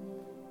down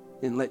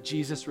and let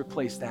Jesus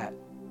replace that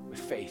with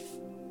faith.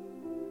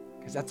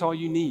 Because that's all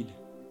you need.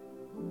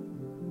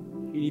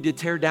 You need to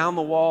tear down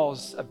the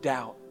walls of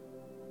doubt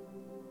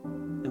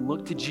and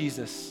look to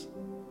Jesus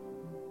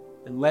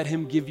and let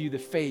him give you the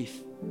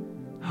faith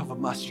of a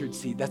mustard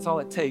seed. That's all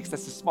it takes.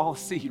 That's the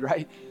smallest seed,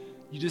 right?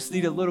 You just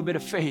need a little bit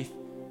of faith.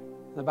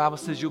 The Bible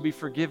says you'll be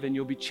forgiven,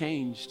 you'll be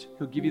changed.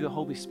 He'll give you the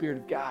Holy Spirit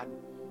of God.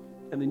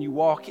 And then you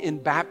walk in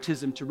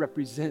baptism to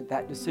represent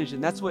that decision.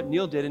 That's what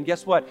Neil did. And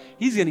guess what?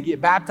 He's going to get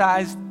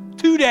baptized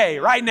today,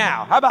 right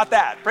now. How about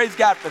that? Praise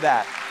God for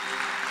that.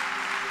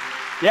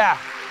 Yeah.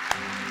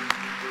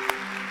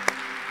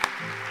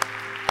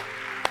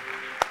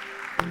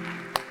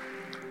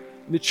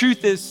 And the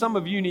truth is, some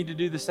of you need to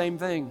do the same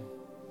thing.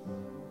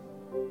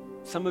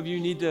 Some of you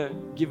need to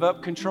give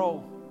up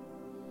control.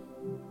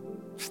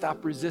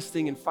 Stop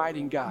resisting and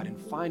fighting God, and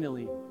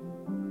finally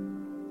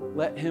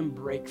let him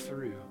break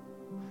through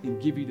and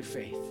give you the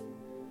faith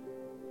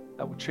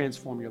that will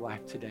transform your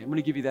life today. I'm going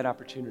to give you that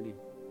opportunity.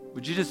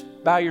 Would you just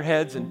bow your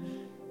heads,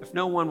 and if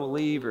no one will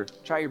leave, or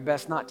try your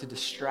best not to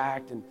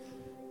distract, and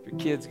if your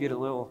kids get a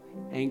little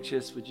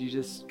anxious, would you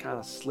just kind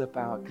of slip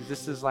out? Because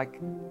this is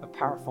like a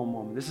powerful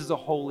moment. This is a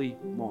holy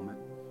moment.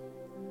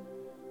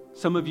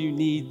 Some of you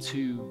need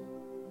to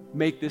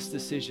make this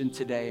decision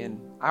today, and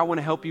I want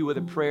to help you with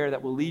a prayer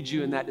that will lead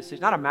you in that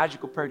decision. Not a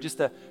magical prayer, just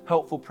a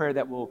helpful prayer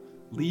that will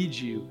lead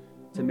you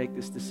to make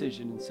this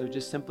decision. And so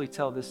just simply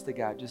tell this to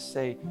God. Just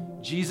say,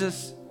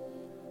 Jesus,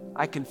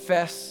 I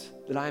confess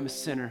that I am a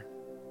sinner.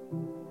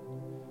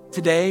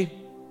 Today,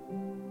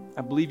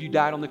 I believe you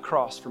died on the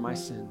cross for my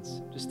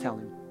sins. Just tell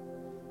him,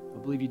 I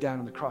believe you died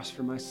on the cross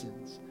for my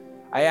sins.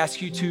 I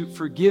ask you to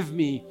forgive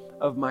me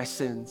of my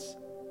sins.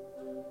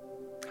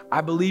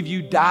 I believe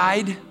you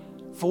died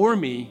for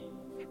me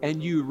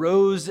and you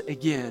rose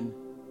again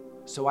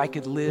so I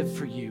could live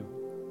for you.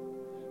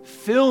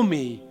 Fill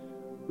me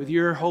with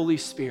your Holy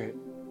Spirit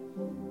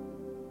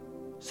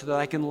so that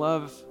I can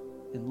love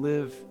and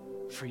live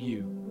for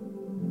you.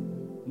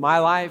 My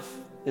life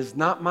is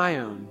not my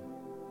own.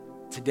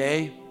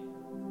 Today,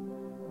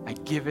 I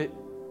give it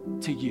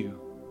to you.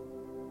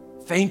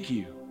 Thank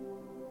you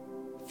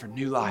for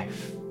new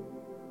life.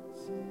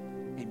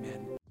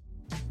 Amen.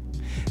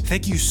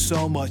 Thank you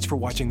so much for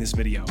watching this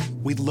video.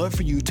 We'd love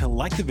for you to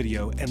like the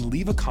video and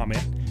leave a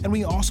comment, and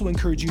we also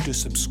encourage you to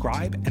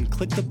subscribe and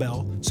click the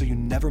bell so you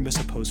never miss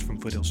a post from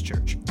Foothills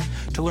Church.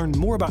 To learn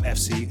more about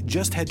FC,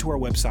 just head to our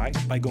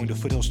website by going to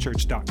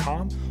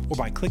foothillschurch.com or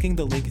by clicking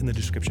the link in the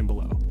description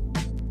below.